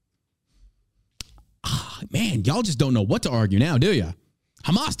too. Man, y'all just don't know what to argue now, do you?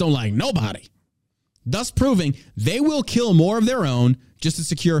 Hamas don't like nobody. Thus proving they will kill more of their own just to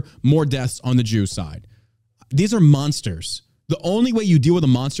secure more deaths on the Jew side. These are monsters. The only way you deal with a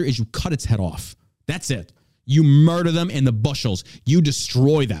monster is you cut its head off. That's it. You murder them in the bushels. You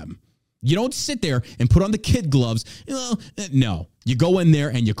destroy them. You don't sit there and put on the kid gloves. No, you go in there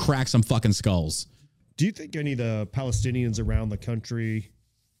and you crack some fucking skulls. Do you think any of the Palestinians around the country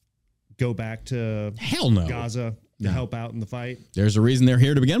go back to Gaza to help out in the fight? There's a reason they're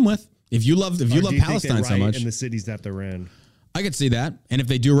here to begin with. If you love Palestine so much, in the cities that they're in, I could see that. And if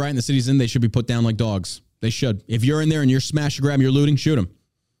they do right in the cities they should be put down like dogs. They should. If you're in there and you're smash and grab, you're looting, shoot them.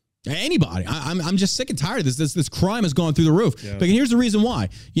 Anybody. I'm just sick and tired of this. This crime has gone through the roof. Yeah. But here's the reason why.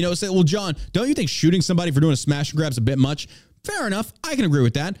 Say, well, John, don't you think shooting somebody for doing a smash and grab is a bit much? Fair enough. I can agree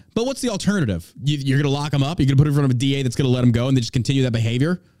with that. But what's the alternative? You're going to lock them up? You're going to put it in front of a DA that's going to let them go and they just continue that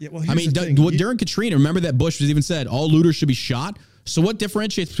behavior? Yeah, well, during Katrina, remember that Bush was even said all looters should be shot? So what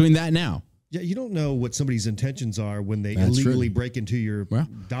differentiates between that and now? Yeah, you don't know what somebody's intentions are when they illegally break into your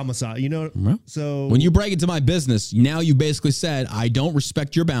domicile. So when you break into my business, now you basically said, I don't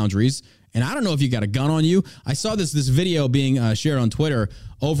respect your boundaries. And I don't know if you got a gun on you. I saw this video being shared on Twitter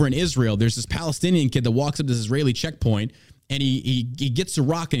over in Israel. There's this Palestinian kid that walks up to this Israeli checkpoint and he gets a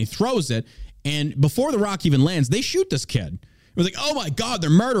rock and he throws it. And before the rock even lands, they shoot this kid. It was like, oh my God, they're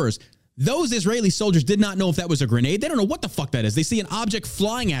murderers. Those Israeli soldiers did not know if that was a grenade. They don't know what the fuck that is. They see an object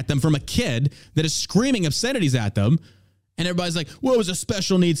flying at them from a kid that is screaming obscenities at them. And everybody's like, well, it was a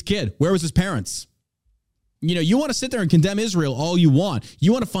special needs kid. Where was his parents? You want to sit there and condemn Israel all you want.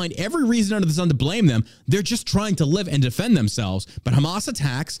 You want to find every reason under the sun to blame them. They're just trying to live and defend themselves. But Hamas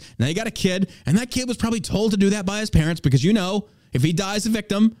attacks. Now you got a kid. And that kid was probably told to do that by his parents because if he dies a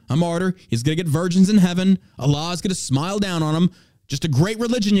victim, a martyr, he's going to get virgins in heaven. Allah is going to smile down on him. Just a great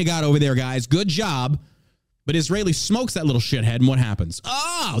religion you got over there, guys. Good job. But Israeli smokes that little shithead, and what happens?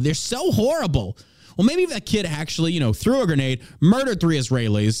 Oh, they're so horrible. Well, maybe if that kid actually, threw a grenade, murdered 3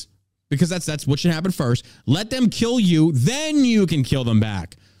 Israelis, because that's what should happen first. Let them kill you, then you can kill them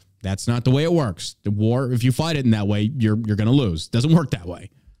back. That's not the way it works. The war, if you fight it in that way, you're going to lose. It doesn't work that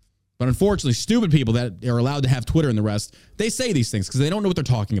way. But unfortunately, stupid people that are allowed to have Twitter and the rest, they say these things because they don't know what they're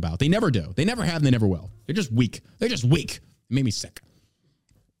talking about. They never do. They never have and they never will. They're just weak. It made me sick.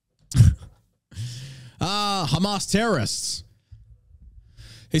 Hamas terrorists.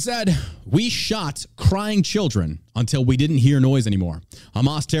 He said, "We shot crying children until we didn't hear noise anymore."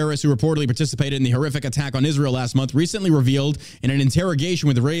 Hamas terrorists who reportedly participated in the horrific attack on Israel last month recently revealed in an interrogation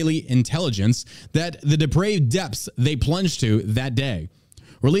with Israeli intelligence that the depraved depths they plunged to that day.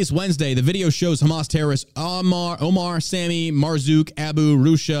 Released Wednesday, the video shows Hamas terrorists Omar, Sami, Marzouk, Abu,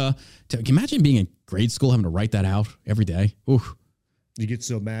 Rusha. Can you imagine being in grade school having to write that out every day? Ooh. You get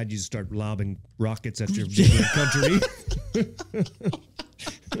so mad you start lobbing rockets at your country.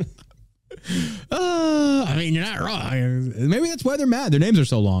 I mean, you're not wrong. Maybe that's why they're mad. Their names are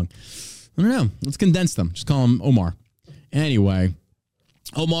so long. I don't know. Let's condense them. Just call them Omar. Anyway,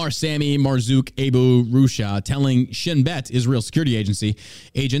 Omar, Sami, Marzouk, Abu, Rusha telling Shin Bet, Israel security agency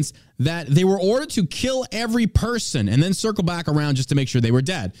agents, that they were ordered to kill every person and then circle back around just to make sure they were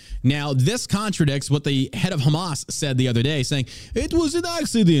dead. Now, this contradicts what the head of Hamas said the other day, saying, it was an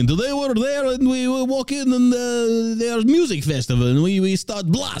accident. They were there and we were walking in their music festival and we start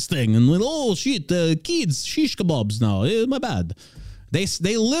blasting and went, oh, shit, kids, shish kebabs now. My bad. They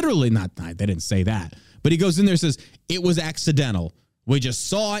literally, they didn't say that. But he goes in there and says, it was accidental. We just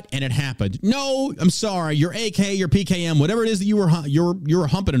saw it and it happened. No, I'm sorry. Your AK, your PKM, whatever it is that you were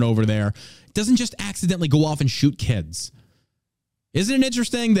humping it over there, it doesn't just accidentally go off and shoot kids. Isn't it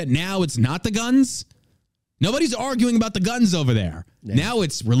interesting that now it's not the guns? Nobody's arguing about the guns over there. Yeah. Now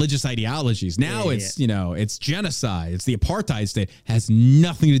it's religious ideologies. Now it's genocide. It's the apartheid state. Has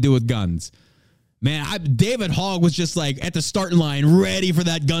nothing to do with guns. Man, David Hogg was just like at the starting line, ready for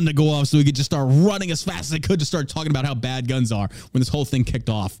that gun to go off so he could just start running as fast as he could to start talking about how bad guns are when this whole thing kicked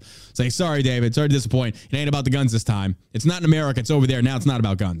off. Say, sorry, David, sorry to disappoint. It ain't about the guns this time. It's not in America. It's over there. Now it's not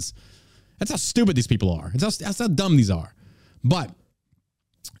about guns. That's how stupid these people are. That's how dumb these are. But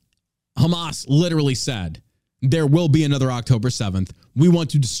Hamas literally said, there will be another October 7th. We want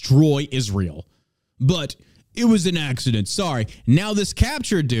to destroy Israel. But it was an accident. Sorry. Now this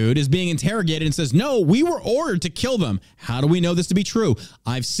captured dude is being interrogated and says, no, we were ordered to kill them. How do we know this to be true?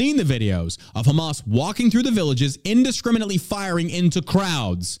 I've seen the videos of Hamas walking through the villages, indiscriminately firing into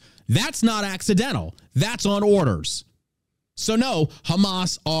crowds. That's not accidental. That's on orders. So no,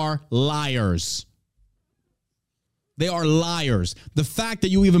 Hamas are liars. They are liars. The fact that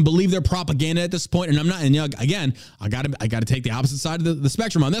you even believe their propaganda at this point, and I'm not, and again, I got to take the opposite side of the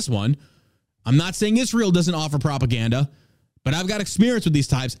spectrum on this one. I'm not saying Israel doesn't offer propaganda, but I've got experience with these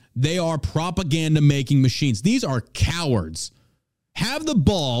types. They are propaganda-making machines. These are cowards. Have the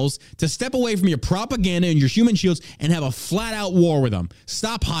balls to step away from your propaganda and your human shields and have a flat-out war with them.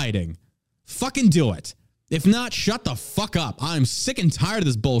 Stop hiding. Fucking do it. If not, shut the fuck up. I'm sick and tired of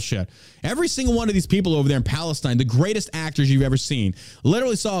this bullshit. Every single one of these people over there in Palestine, the greatest actors you've ever seen,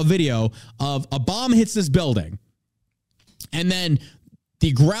 literally saw a video of a bomb hits this building, and then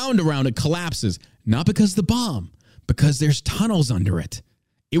the ground around it collapses, not because of the bomb, because there's tunnels under it.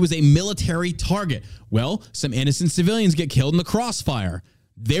 It was a military target. Well, some innocent civilians get killed in the crossfire.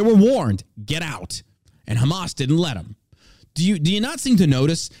 They were warned, get out. And Hamas didn't let them. Do you not seem to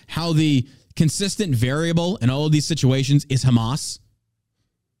notice how the consistent variable in all of these situations is Hamas?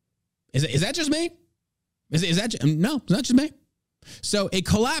 Is that just me? No, it's not just me. So it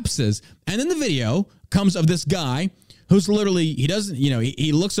collapses, and then the video comes of this guy who's literally,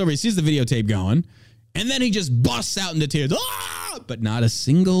 he looks over, he sees the videotape going, and then he just busts out into tears. Ah! But not a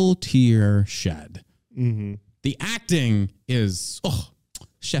single tear shed. Mm-hmm. The acting is,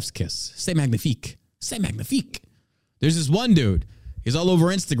 chef's kiss. C'est magnifique. C'est magnifique. There's this one dude. He's all over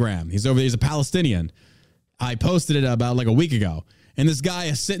Instagram. He's a Palestinian. I posted it about like a week ago. And this guy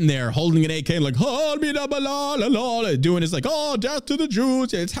is sitting there holding an AK like, doing his like, oh, death to the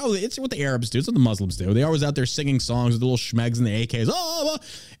Jews. It's what the Arabs do. It's what the Muslims do. They always out there singing songs with the little schmegs and the AKs. Oh,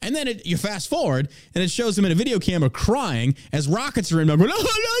 and then you fast forward and it shows him in a video camera crying as rockets are in. I was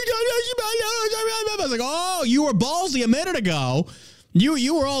like, oh, you were ballsy a minute ago.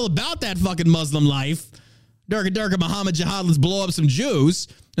 You were all about that fucking Muslim life. Durga Muhammad Jihad, let's blow up some Jews.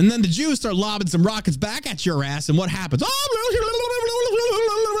 And then the Jews start lobbing some rockets back at your ass, and what happens?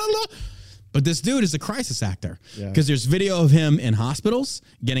 But this dude is a crisis actor because there's video of him in hospitals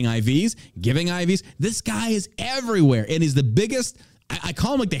getting IVs, giving IVs. This guy is everywhere, and he's the biggest. I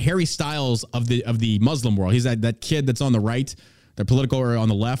call him like the Harry Styles of the Muslim world. He's that kid that's on the right, the political, or on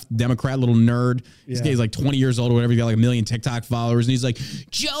the left, Democrat, little nerd. This guy's like 20 years old or whatever. He's got like 1 million TikTok followers, and he's like,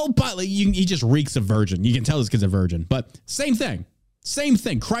 Joe Biden. He just reeks of virgin. You can tell this kid's a virgin, but same thing. Same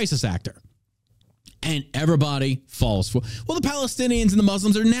thing, crisis actor. And everybody falls for. Well, the Palestinians and the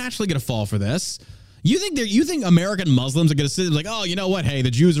Muslims are naturally going to fall for this. You think American Muslims are going to sit there like, oh, you know what? Hey, the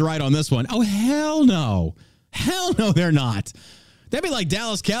Jews are right on this one. Oh, hell no. Hell no, they're not. That'd be like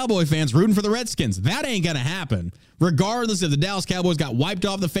Dallas Cowboy fans rooting for the Redskins. That ain't going to happen. Regardless if the Dallas Cowboys got wiped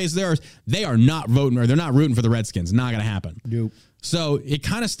off the face of the earth, they are not voting or they're not rooting for the Redskins. Not going to happen. Nope. So it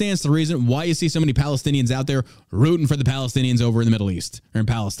kind of stands to the reason why you see so many Palestinians out there rooting for the Palestinians over in the Middle East or in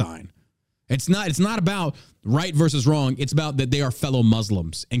Palestine. It's not about right versus wrong. It's about that they are fellow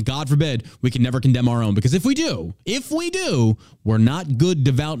Muslims. And God forbid we can never condemn our own. Because if we do, we're not good,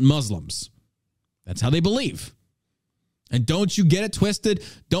 devout Muslims. That's how they believe. And don't you get it twisted.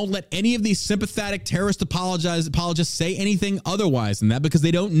 Don't let any of these sympathetic terrorist apologists say anything otherwise than that because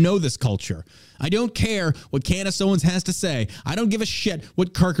they don't know this culture. I don't care what Candace Owens has to say. I don't give a shit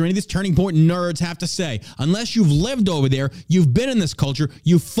what Kirk or any of these Turning Point nerds have to say. Unless you've lived over there, you've been in this culture,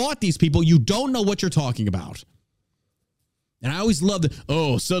 you've fought these people, you don't know what you're talking about. And I always love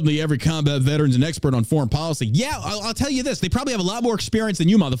suddenly every combat veteran's an expert on foreign policy. Yeah, I'll tell you this. They probably have a lot more experience than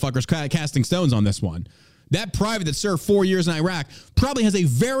you motherfuckers casting stones on this one. That private that served 4 years in Iraq probably has a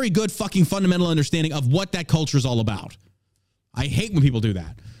very good fucking fundamental understanding of what that culture is all about. I hate when people do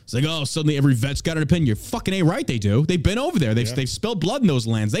that. It's like, suddenly every vet's got an opinion. You're fucking ain't right, they do. They've been over there. They've spilled blood in those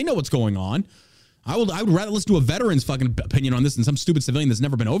lands. They know what's going on. I would rather listen to a veteran's fucking opinion on this than some stupid civilian that's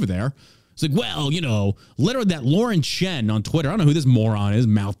never been over there. It's like, literally that Lauren Chen on Twitter, I don't know who this moron is,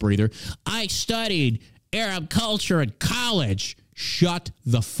 mouth breather. I studied Arab culture at college. Shut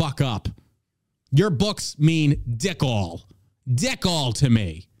the fuck up. Your books mean dick all. Dick all to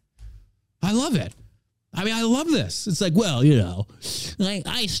me. I love it. I mean, I love this. It's like,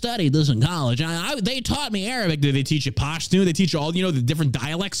 I studied this in college. They taught me Arabic. Did they teach you Pashto? They teach you all, the different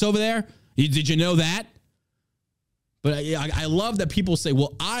dialects over there? Did you know that? But I love that people say,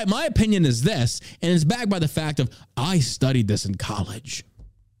 my opinion is this, and it's backed by the fact of, I studied this in college.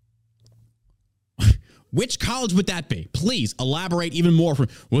 Which college would that be? Please elaborate even more.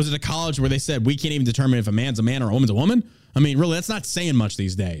 Was it a college where they said we can't even determine if a man's a man or a woman's a woman? I mean, really, that's not saying much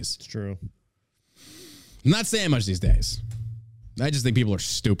these days. It's true. I'm not saying much these days. I just think people are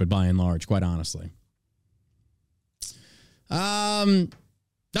stupid by and large, quite honestly. Man,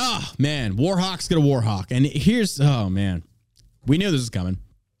 Warhawk's gonna Warhawk. And here's, we knew this was coming.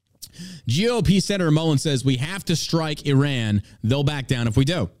 GOP Senator Mullen says we have to strike Iran. They'll back down if we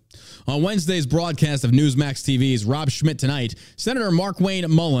do. On Wednesday's broadcast of Newsmax TV's Rob Schmidt Tonight, Senator Mark Wayne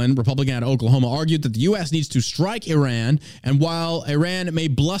Mullen, Republican out of Oklahoma, argued that the U.S. needs to strike Iran, and while Iran may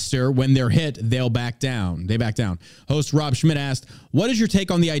bluster when they're hit, they'll back down. They back down. Host Rob Schmidt asked, what is your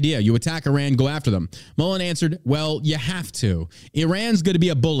take on the idea? You attack Iran, go after them. Mullen answered, well, you have to. Iran's going to be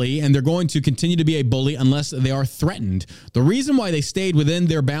a bully, and they're going to continue to be a bully unless they are threatened. The reason why they stayed within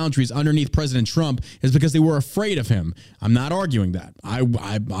their boundaries underneath President Trump is because they were afraid of him. I'm not arguing that.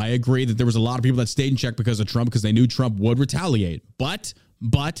 I agree that there was a lot of people that stayed in check because of Trump because they knew Trump would retaliate. But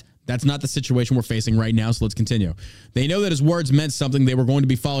that's not the situation we're facing right now, so let's continue. They know that his words meant something. They were going to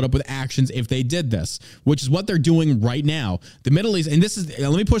be followed up with actions if they did this, which is what they're doing right now. The Middle East, and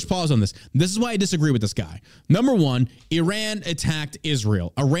let me push pause on this. This is why I disagree with this guy. Number one, Iran attacked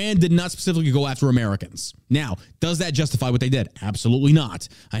Israel. Iran did not specifically go after Americans. Now, does that justify what they did? Absolutely not.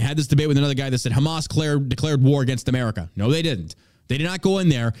 I had this debate with another guy that said Hamas declared war against America. No, they didn't. They did not go in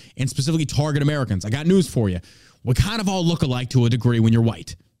there and specifically target Americans. I got news for you. We kind of all look alike to a degree when you're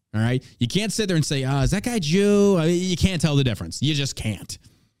white. All right? You can't sit there and say, is that guy Jew? You can't tell the difference. You just can't.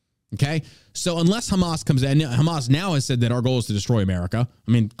 Okay? So unless Hamas comes in, Hamas now has said that our goal is to destroy America.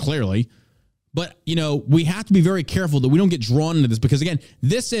 I mean, clearly. But, we have to be very careful that we don't get drawn into this because, again,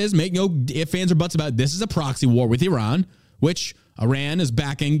 this is, make no ifs, ands, or buts about it, this is a proxy war with Iran, which Iran is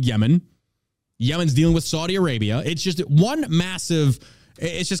backing Yemen. Yemen's dealing with Saudi Arabia. It's just one massive,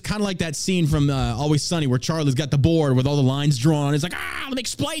 it's just kind of like that scene from Always Sunny where Charlie's got the board with all the lines drawn. It's like, let me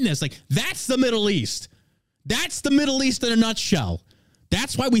explain this. Like, that's the Middle East. That's the Middle East in a nutshell.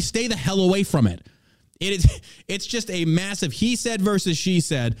 That's why we stay the hell away from it. It's just a massive he said versus she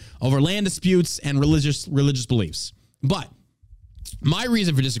said over land disputes and religious beliefs. But my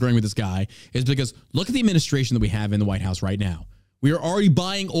reason for disagreeing with this guy is because look at the administration that we have in the White House right now. We are already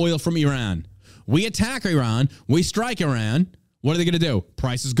buying oil from Iran. We attack Iran. We strike Iran. What are they going to do?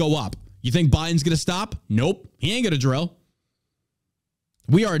 Prices go up. You think Biden's going to stop? Nope. He ain't going to drill.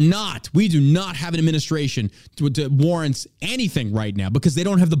 We do not have an administration to warrant anything right now because they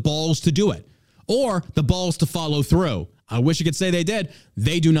don't have the balls to do it or the balls to follow through. I wish I could say they did.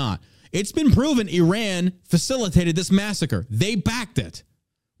 They do not. It's been proven Iran facilitated this massacre. They backed it.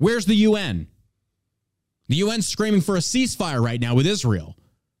 Where's the UN? The UN's screaming for a ceasefire right now with Israel.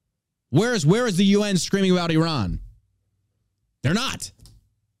 Where is the UN screaming about Iran? They're not.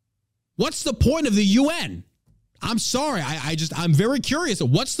 What's the point of the UN? I'm sorry. I'm very curious.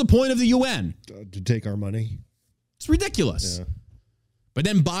 What's the point of the UN? To take our money. It's ridiculous. Yeah. But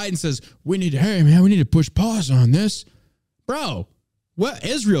then Biden says, we need to push pause on this. Bro,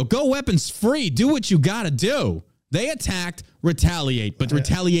 Israel, go weapons free. Do what you got to do. They attacked, retaliate, but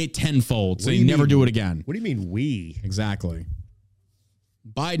retaliate tenfold. So you never do it again. What do you mean we? Exactly.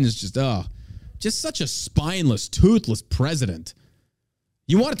 Biden is just such a spineless, toothless president.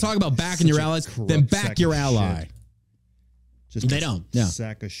 You want to talk about backing your allies? Then back your ally. Just they don't. Yeah.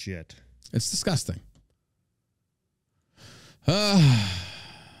 Sack of shit. It's disgusting. I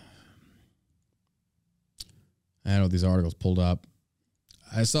had all these articles pulled up.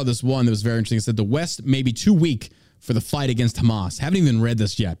 I saw this one that was very interesting. It said the West may be too weak for the fight against Hamas. Haven't even read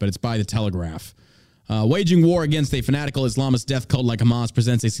this yet, but it's by The Telegraph. Waging war against a fanatical Islamist death cult like Hamas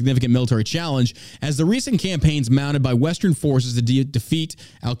presents a significant military challenge as the recent campaigns mounted by Western forces to defeat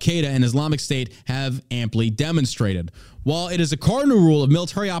al-Qaeda and Islamic State have amply demonstrated. While it is a cardinal rule of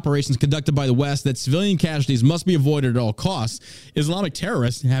military operations conducted by the West that civilian casualties must be avoided at all costs, Islamic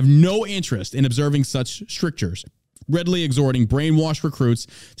terrorists have no interest in observing such strictures, readily exhorting brainwashed recruits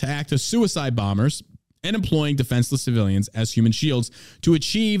to act as suicide bombers and employing defenseless civilians as human shields to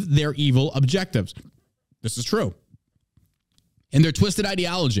achieve their evil objectives. This is true. In their twisted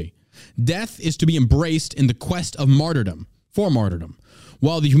ideology, death is to be embraced in the quest of martyrdom, for martyrdom,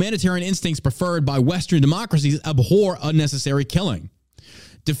 while the humanitarian instincts preferred by Western democracies abhor unnecessary killing.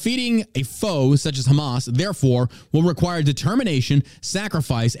 Defeating a foe such as Hamas, therefore, will require determination,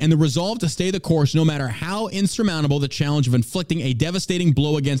 sacrifice, and the resolve to stay the course no matter how insurmountable the challenge of inflicting a devastating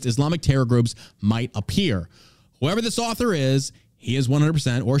blow against Islamic terror groups might appear. Whoever this author is, he is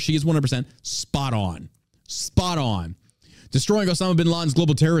 100% or she is 100% spot on. Spot on. Destroying Osama bin Laden's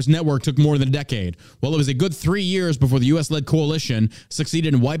global terrorist network took more than a decade. Well, it was a good 3 years before the U.S.-led coalition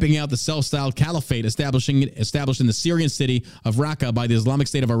succeeded in wiping out the self-styled caliphate established in the Syrian city of Raqqa by the Islamic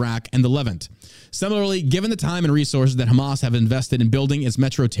State of Iraq and the Levant. Similarly, given the time and resources that Hamas have invested in building its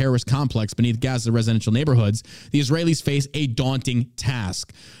metro terrorist complex beneath Gaza's residential neighborhoods, the Israelis face a daunting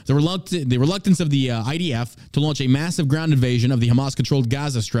task. The reluctance of the IDF to launch a massive ground invasion of the Hamas-controlled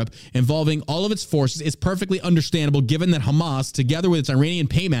Gaza Strip involving all of its forces is perfectly understandable given that Hamas, together with its Iranian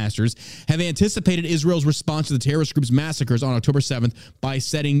paymasters, have anticipated Israel's response to the terrorist group's massacres on October 7th by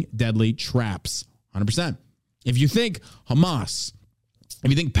setting deadly traps. 100%. If you think Hamas, if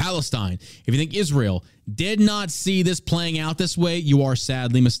you think Palestine, if you think Israel did not see this playing out this way, you are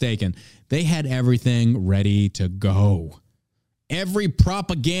sadly mistaken. They had everything ready to go. Every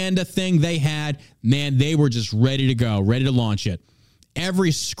propaganda thing they had, man, they were just ready to go, ready to launch it.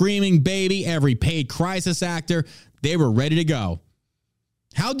 Every screaming baby, every paid crisis actor, they were ready to go.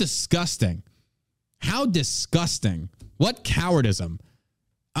 How disgusting. How disgusting. What cowardism.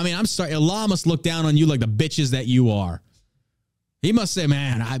 I mean, I'm sorry. Allah must look down on you like the bitches that you are. He must say,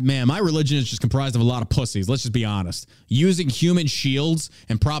 man, my religion is just comprised of a lot of pussies. Let's just be honest. Using human shields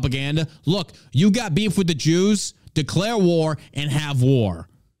and propaganda. Look, you got beef with the Jews, declare war and have war.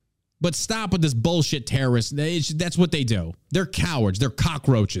 But stop with this bullshit terrorists. That's what they do. They're cowards. They're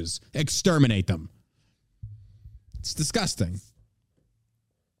cockroaches. Exterminate them. It's disgusting.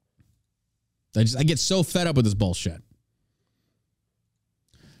 I get so fed up with this bullshit.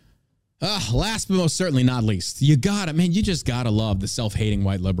 Last but most certainly not least, you just gotta love the self-hating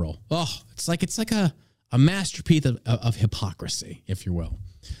white liberal. It's like a masterpiece of hypocrisy, if you will.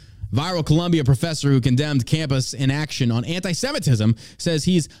 Viral Columbia professor who condemned campus inaction on anti-Semitism says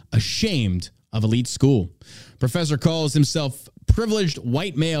he's ashamed of elite school. Professor calls himself privileged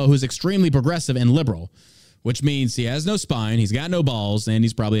white male who's extremely progressive and liberal, which means he has no spine, he's got no balls, and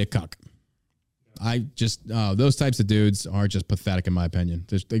he's probably a cuck. Those types of dudes are just pathetic in my opinion.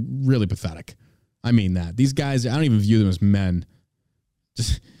 They're really pathetic. I mean that. These guys, I don't even view them as men.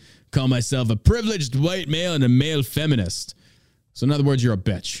 Just call myself a privileged white male and a male feminist. So in other words, you're a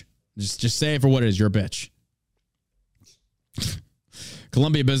bitch. Just say it for what it is. You're a bitch.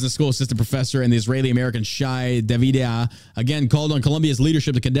 Columbia Business School assistant professor and the Israeli-American Shai Davidia again called on Columbia's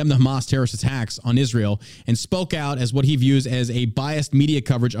leadership to condemn the Hamas terrorist attacks on Israel and spoke out as what he views as a biased media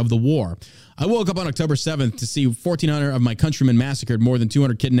coverage of the war. I woke up on October 7th to see 1,400 of my countrymen massacred, more than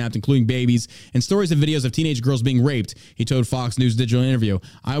 200 kidnapped, including babies, and stories and videos of teenage girls being raped, he told Fox News digital interview.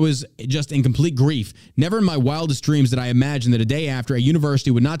 I was just in complete grief. Never in my wildest dreams did I imagine that a day after a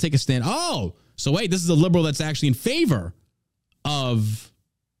university would not take a stand. Oh, so wait, this is a liberal that's actually in favor of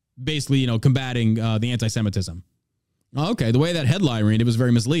basically, combating the anti-Semitism. Okay, the way that headline read, it was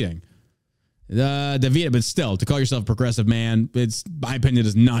very misleading. David, but still, to call yourself a progressive man, my opinion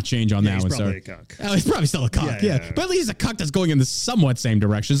does not change on that one. He's probably a cuck. Oh, he's probably still a cuck, yeah. But at least he's a cuck that's going in the somewhat same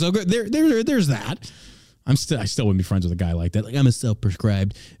direction. So there's that. I still wouldn't be friends with a guy like that. Like, I'm a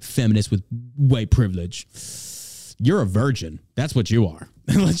self-prescribed feminist with white privilege. you're a virgin. That's what you are.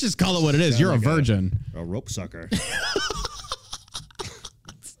 Let's just call it what it is. You're like a virgin. A rope sucker.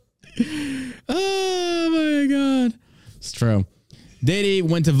 Oh my God. It's true. Dede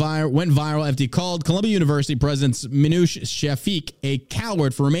went viral after he called Columbia University President Minouche Shafik a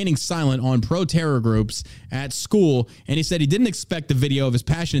coward for remaining silent on pro-terror groups at school, and he said he didn't expect the video of his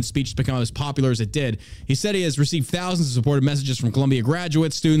passionate speech to become as popular as it did. He said he has received thousands of supportive messages from Columbia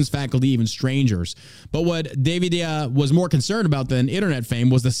graduates, students, faculty, even strangers. But what David was more concerned about than internet fame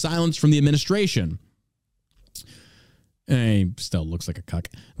was the silence from the administration. And he still looks like a cuck.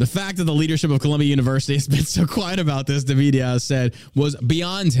 The fact that the leadership of Columbia University has been so quiet about this, Davidia said, was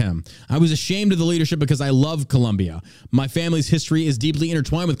beyond him. I was ashamed of the leadership because I love Columbia. My family's history is deeply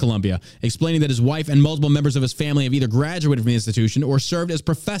intertwined with Columbia, explaining that his wife and multiple members of his family have either graduated from the institution or served as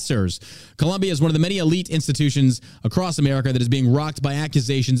professors. Columbia is one of the many elite institutions across America that is being rocked by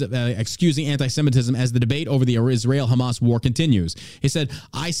accusations of excusing anti-Semitism as the debate over the Israel-Hamas war continues. He said,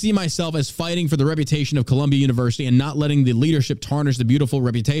 I see myself as fighting for the reputation of Columbia University and not letting the leadership tarnish the beautiful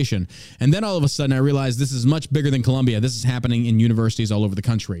reputation. And then all of a sudden I realized this is much bigger than Columbia. This is happening in universities all over the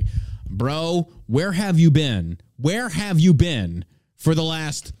country. Bro, where have you been? Where have you been for the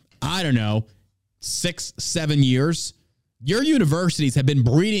last, I don't know, 6-7 years? Your universities have been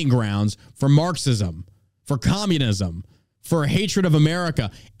breeding grounds for Marxism, for communism, for hatred of America.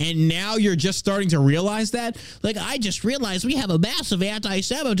 And now you're just starting to realize that? Like, I just realized we have a massive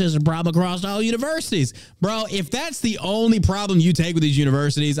anti-Semitism problem across all universities. Bro, if that's the only problem you take with these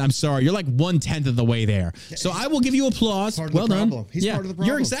universities, I'm sorry. You're like 1/10 of the way there. So I will give you applause. Well done. He's part of the problem.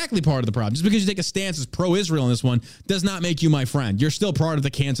 You're exactly part of the problem. Just because you take a stance as pro-Israel on this one does not make you my friend. You're still part of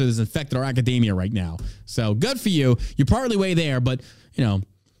the cancer that's infected our academia right now. So good for you. You're partly way there, but, you know,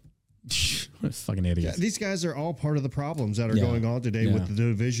 what a fucking idiot. Yeah, these guys are all part of the problems that are going on today with the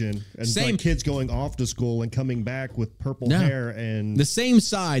division and like kids going off to school and coming back with purple hair and the same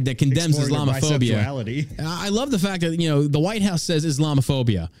side that condemns Islamophobia. I love the fact that, you know, the White House says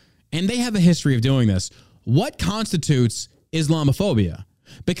Islamophobia, and they have a history of doing this. What constitutes Islamophobia?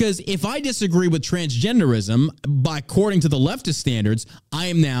 Because if I disagree with transgenderism, according to the leftist standards, I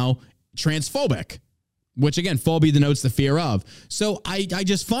am now transphobic. Which, again, phobia denotes the fear of. So I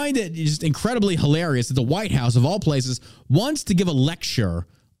just find it just incredibly hilarious that the White House, of all places, wants to give a lecture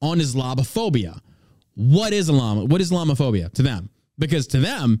on Islamophobia. What is Islamophobia to them? Because to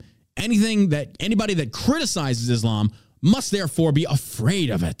them, anybody that criticizes Islam must therefore be afraid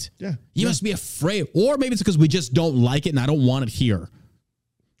of it. Yeah. You must be afraid. Or maybe it's because we just don't like it and I don't want it here.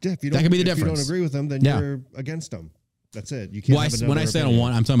 Yeah, that could be the difference. If you don't agree with them, then you're against them. That's it. You can't. When I say I don't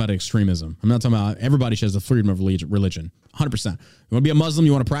want, I'm talking about extremism. I'm not talking about everybody has the freedom of religion. 100%. You want to be a Muslim?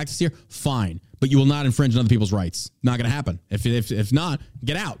 You want to practice here? Fine, but you will not infringe on other people's rights. Not going to happen. If not,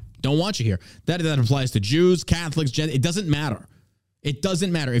 get out. Don't want you here. That applies to Jews, Catholics. It doesn't matter. It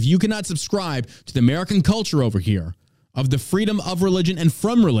doesn't matter if you cannot subscribe to the American culture over here of the freedom of religion and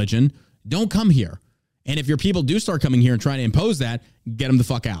from religion. Don't come here. And if your people do start coming here and trying to impose that, get them the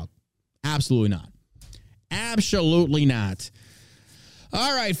fuck out. Absolutely not. Absolutely not.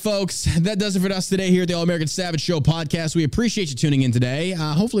 All right, folks, that does it for us today here at the All American Savage Show podcast. We appreciate you tuning in today.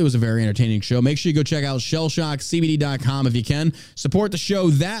 Hopefully it was a very entertaining show. Make sure you go check out shellshockcbd.com if you can. Support the show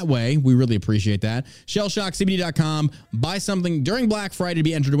that way. We really appreciate that. Shellshockcbd.com. Buy something during Black Friday to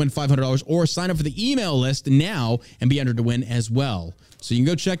be entered to win $500 or sign up for the email list now and be entered to win as well. So you can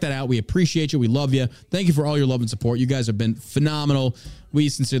go check that out. We appreciate you. We love you. Thank you for all your love and support. You guys have been phenomenal. We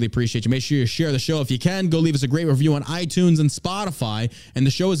sincerely appreciate you. Make sure you share the show if you can. Go leave us a great review on iTunes and Spotify. And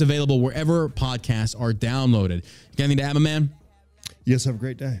the show is available wherever podcasts are downloaded. You got anything to add, my man? Yes, have a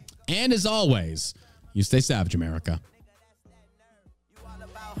great day. And as always, you stay savage, America. You all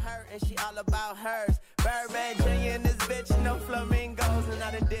about her and she all about hers. Birdman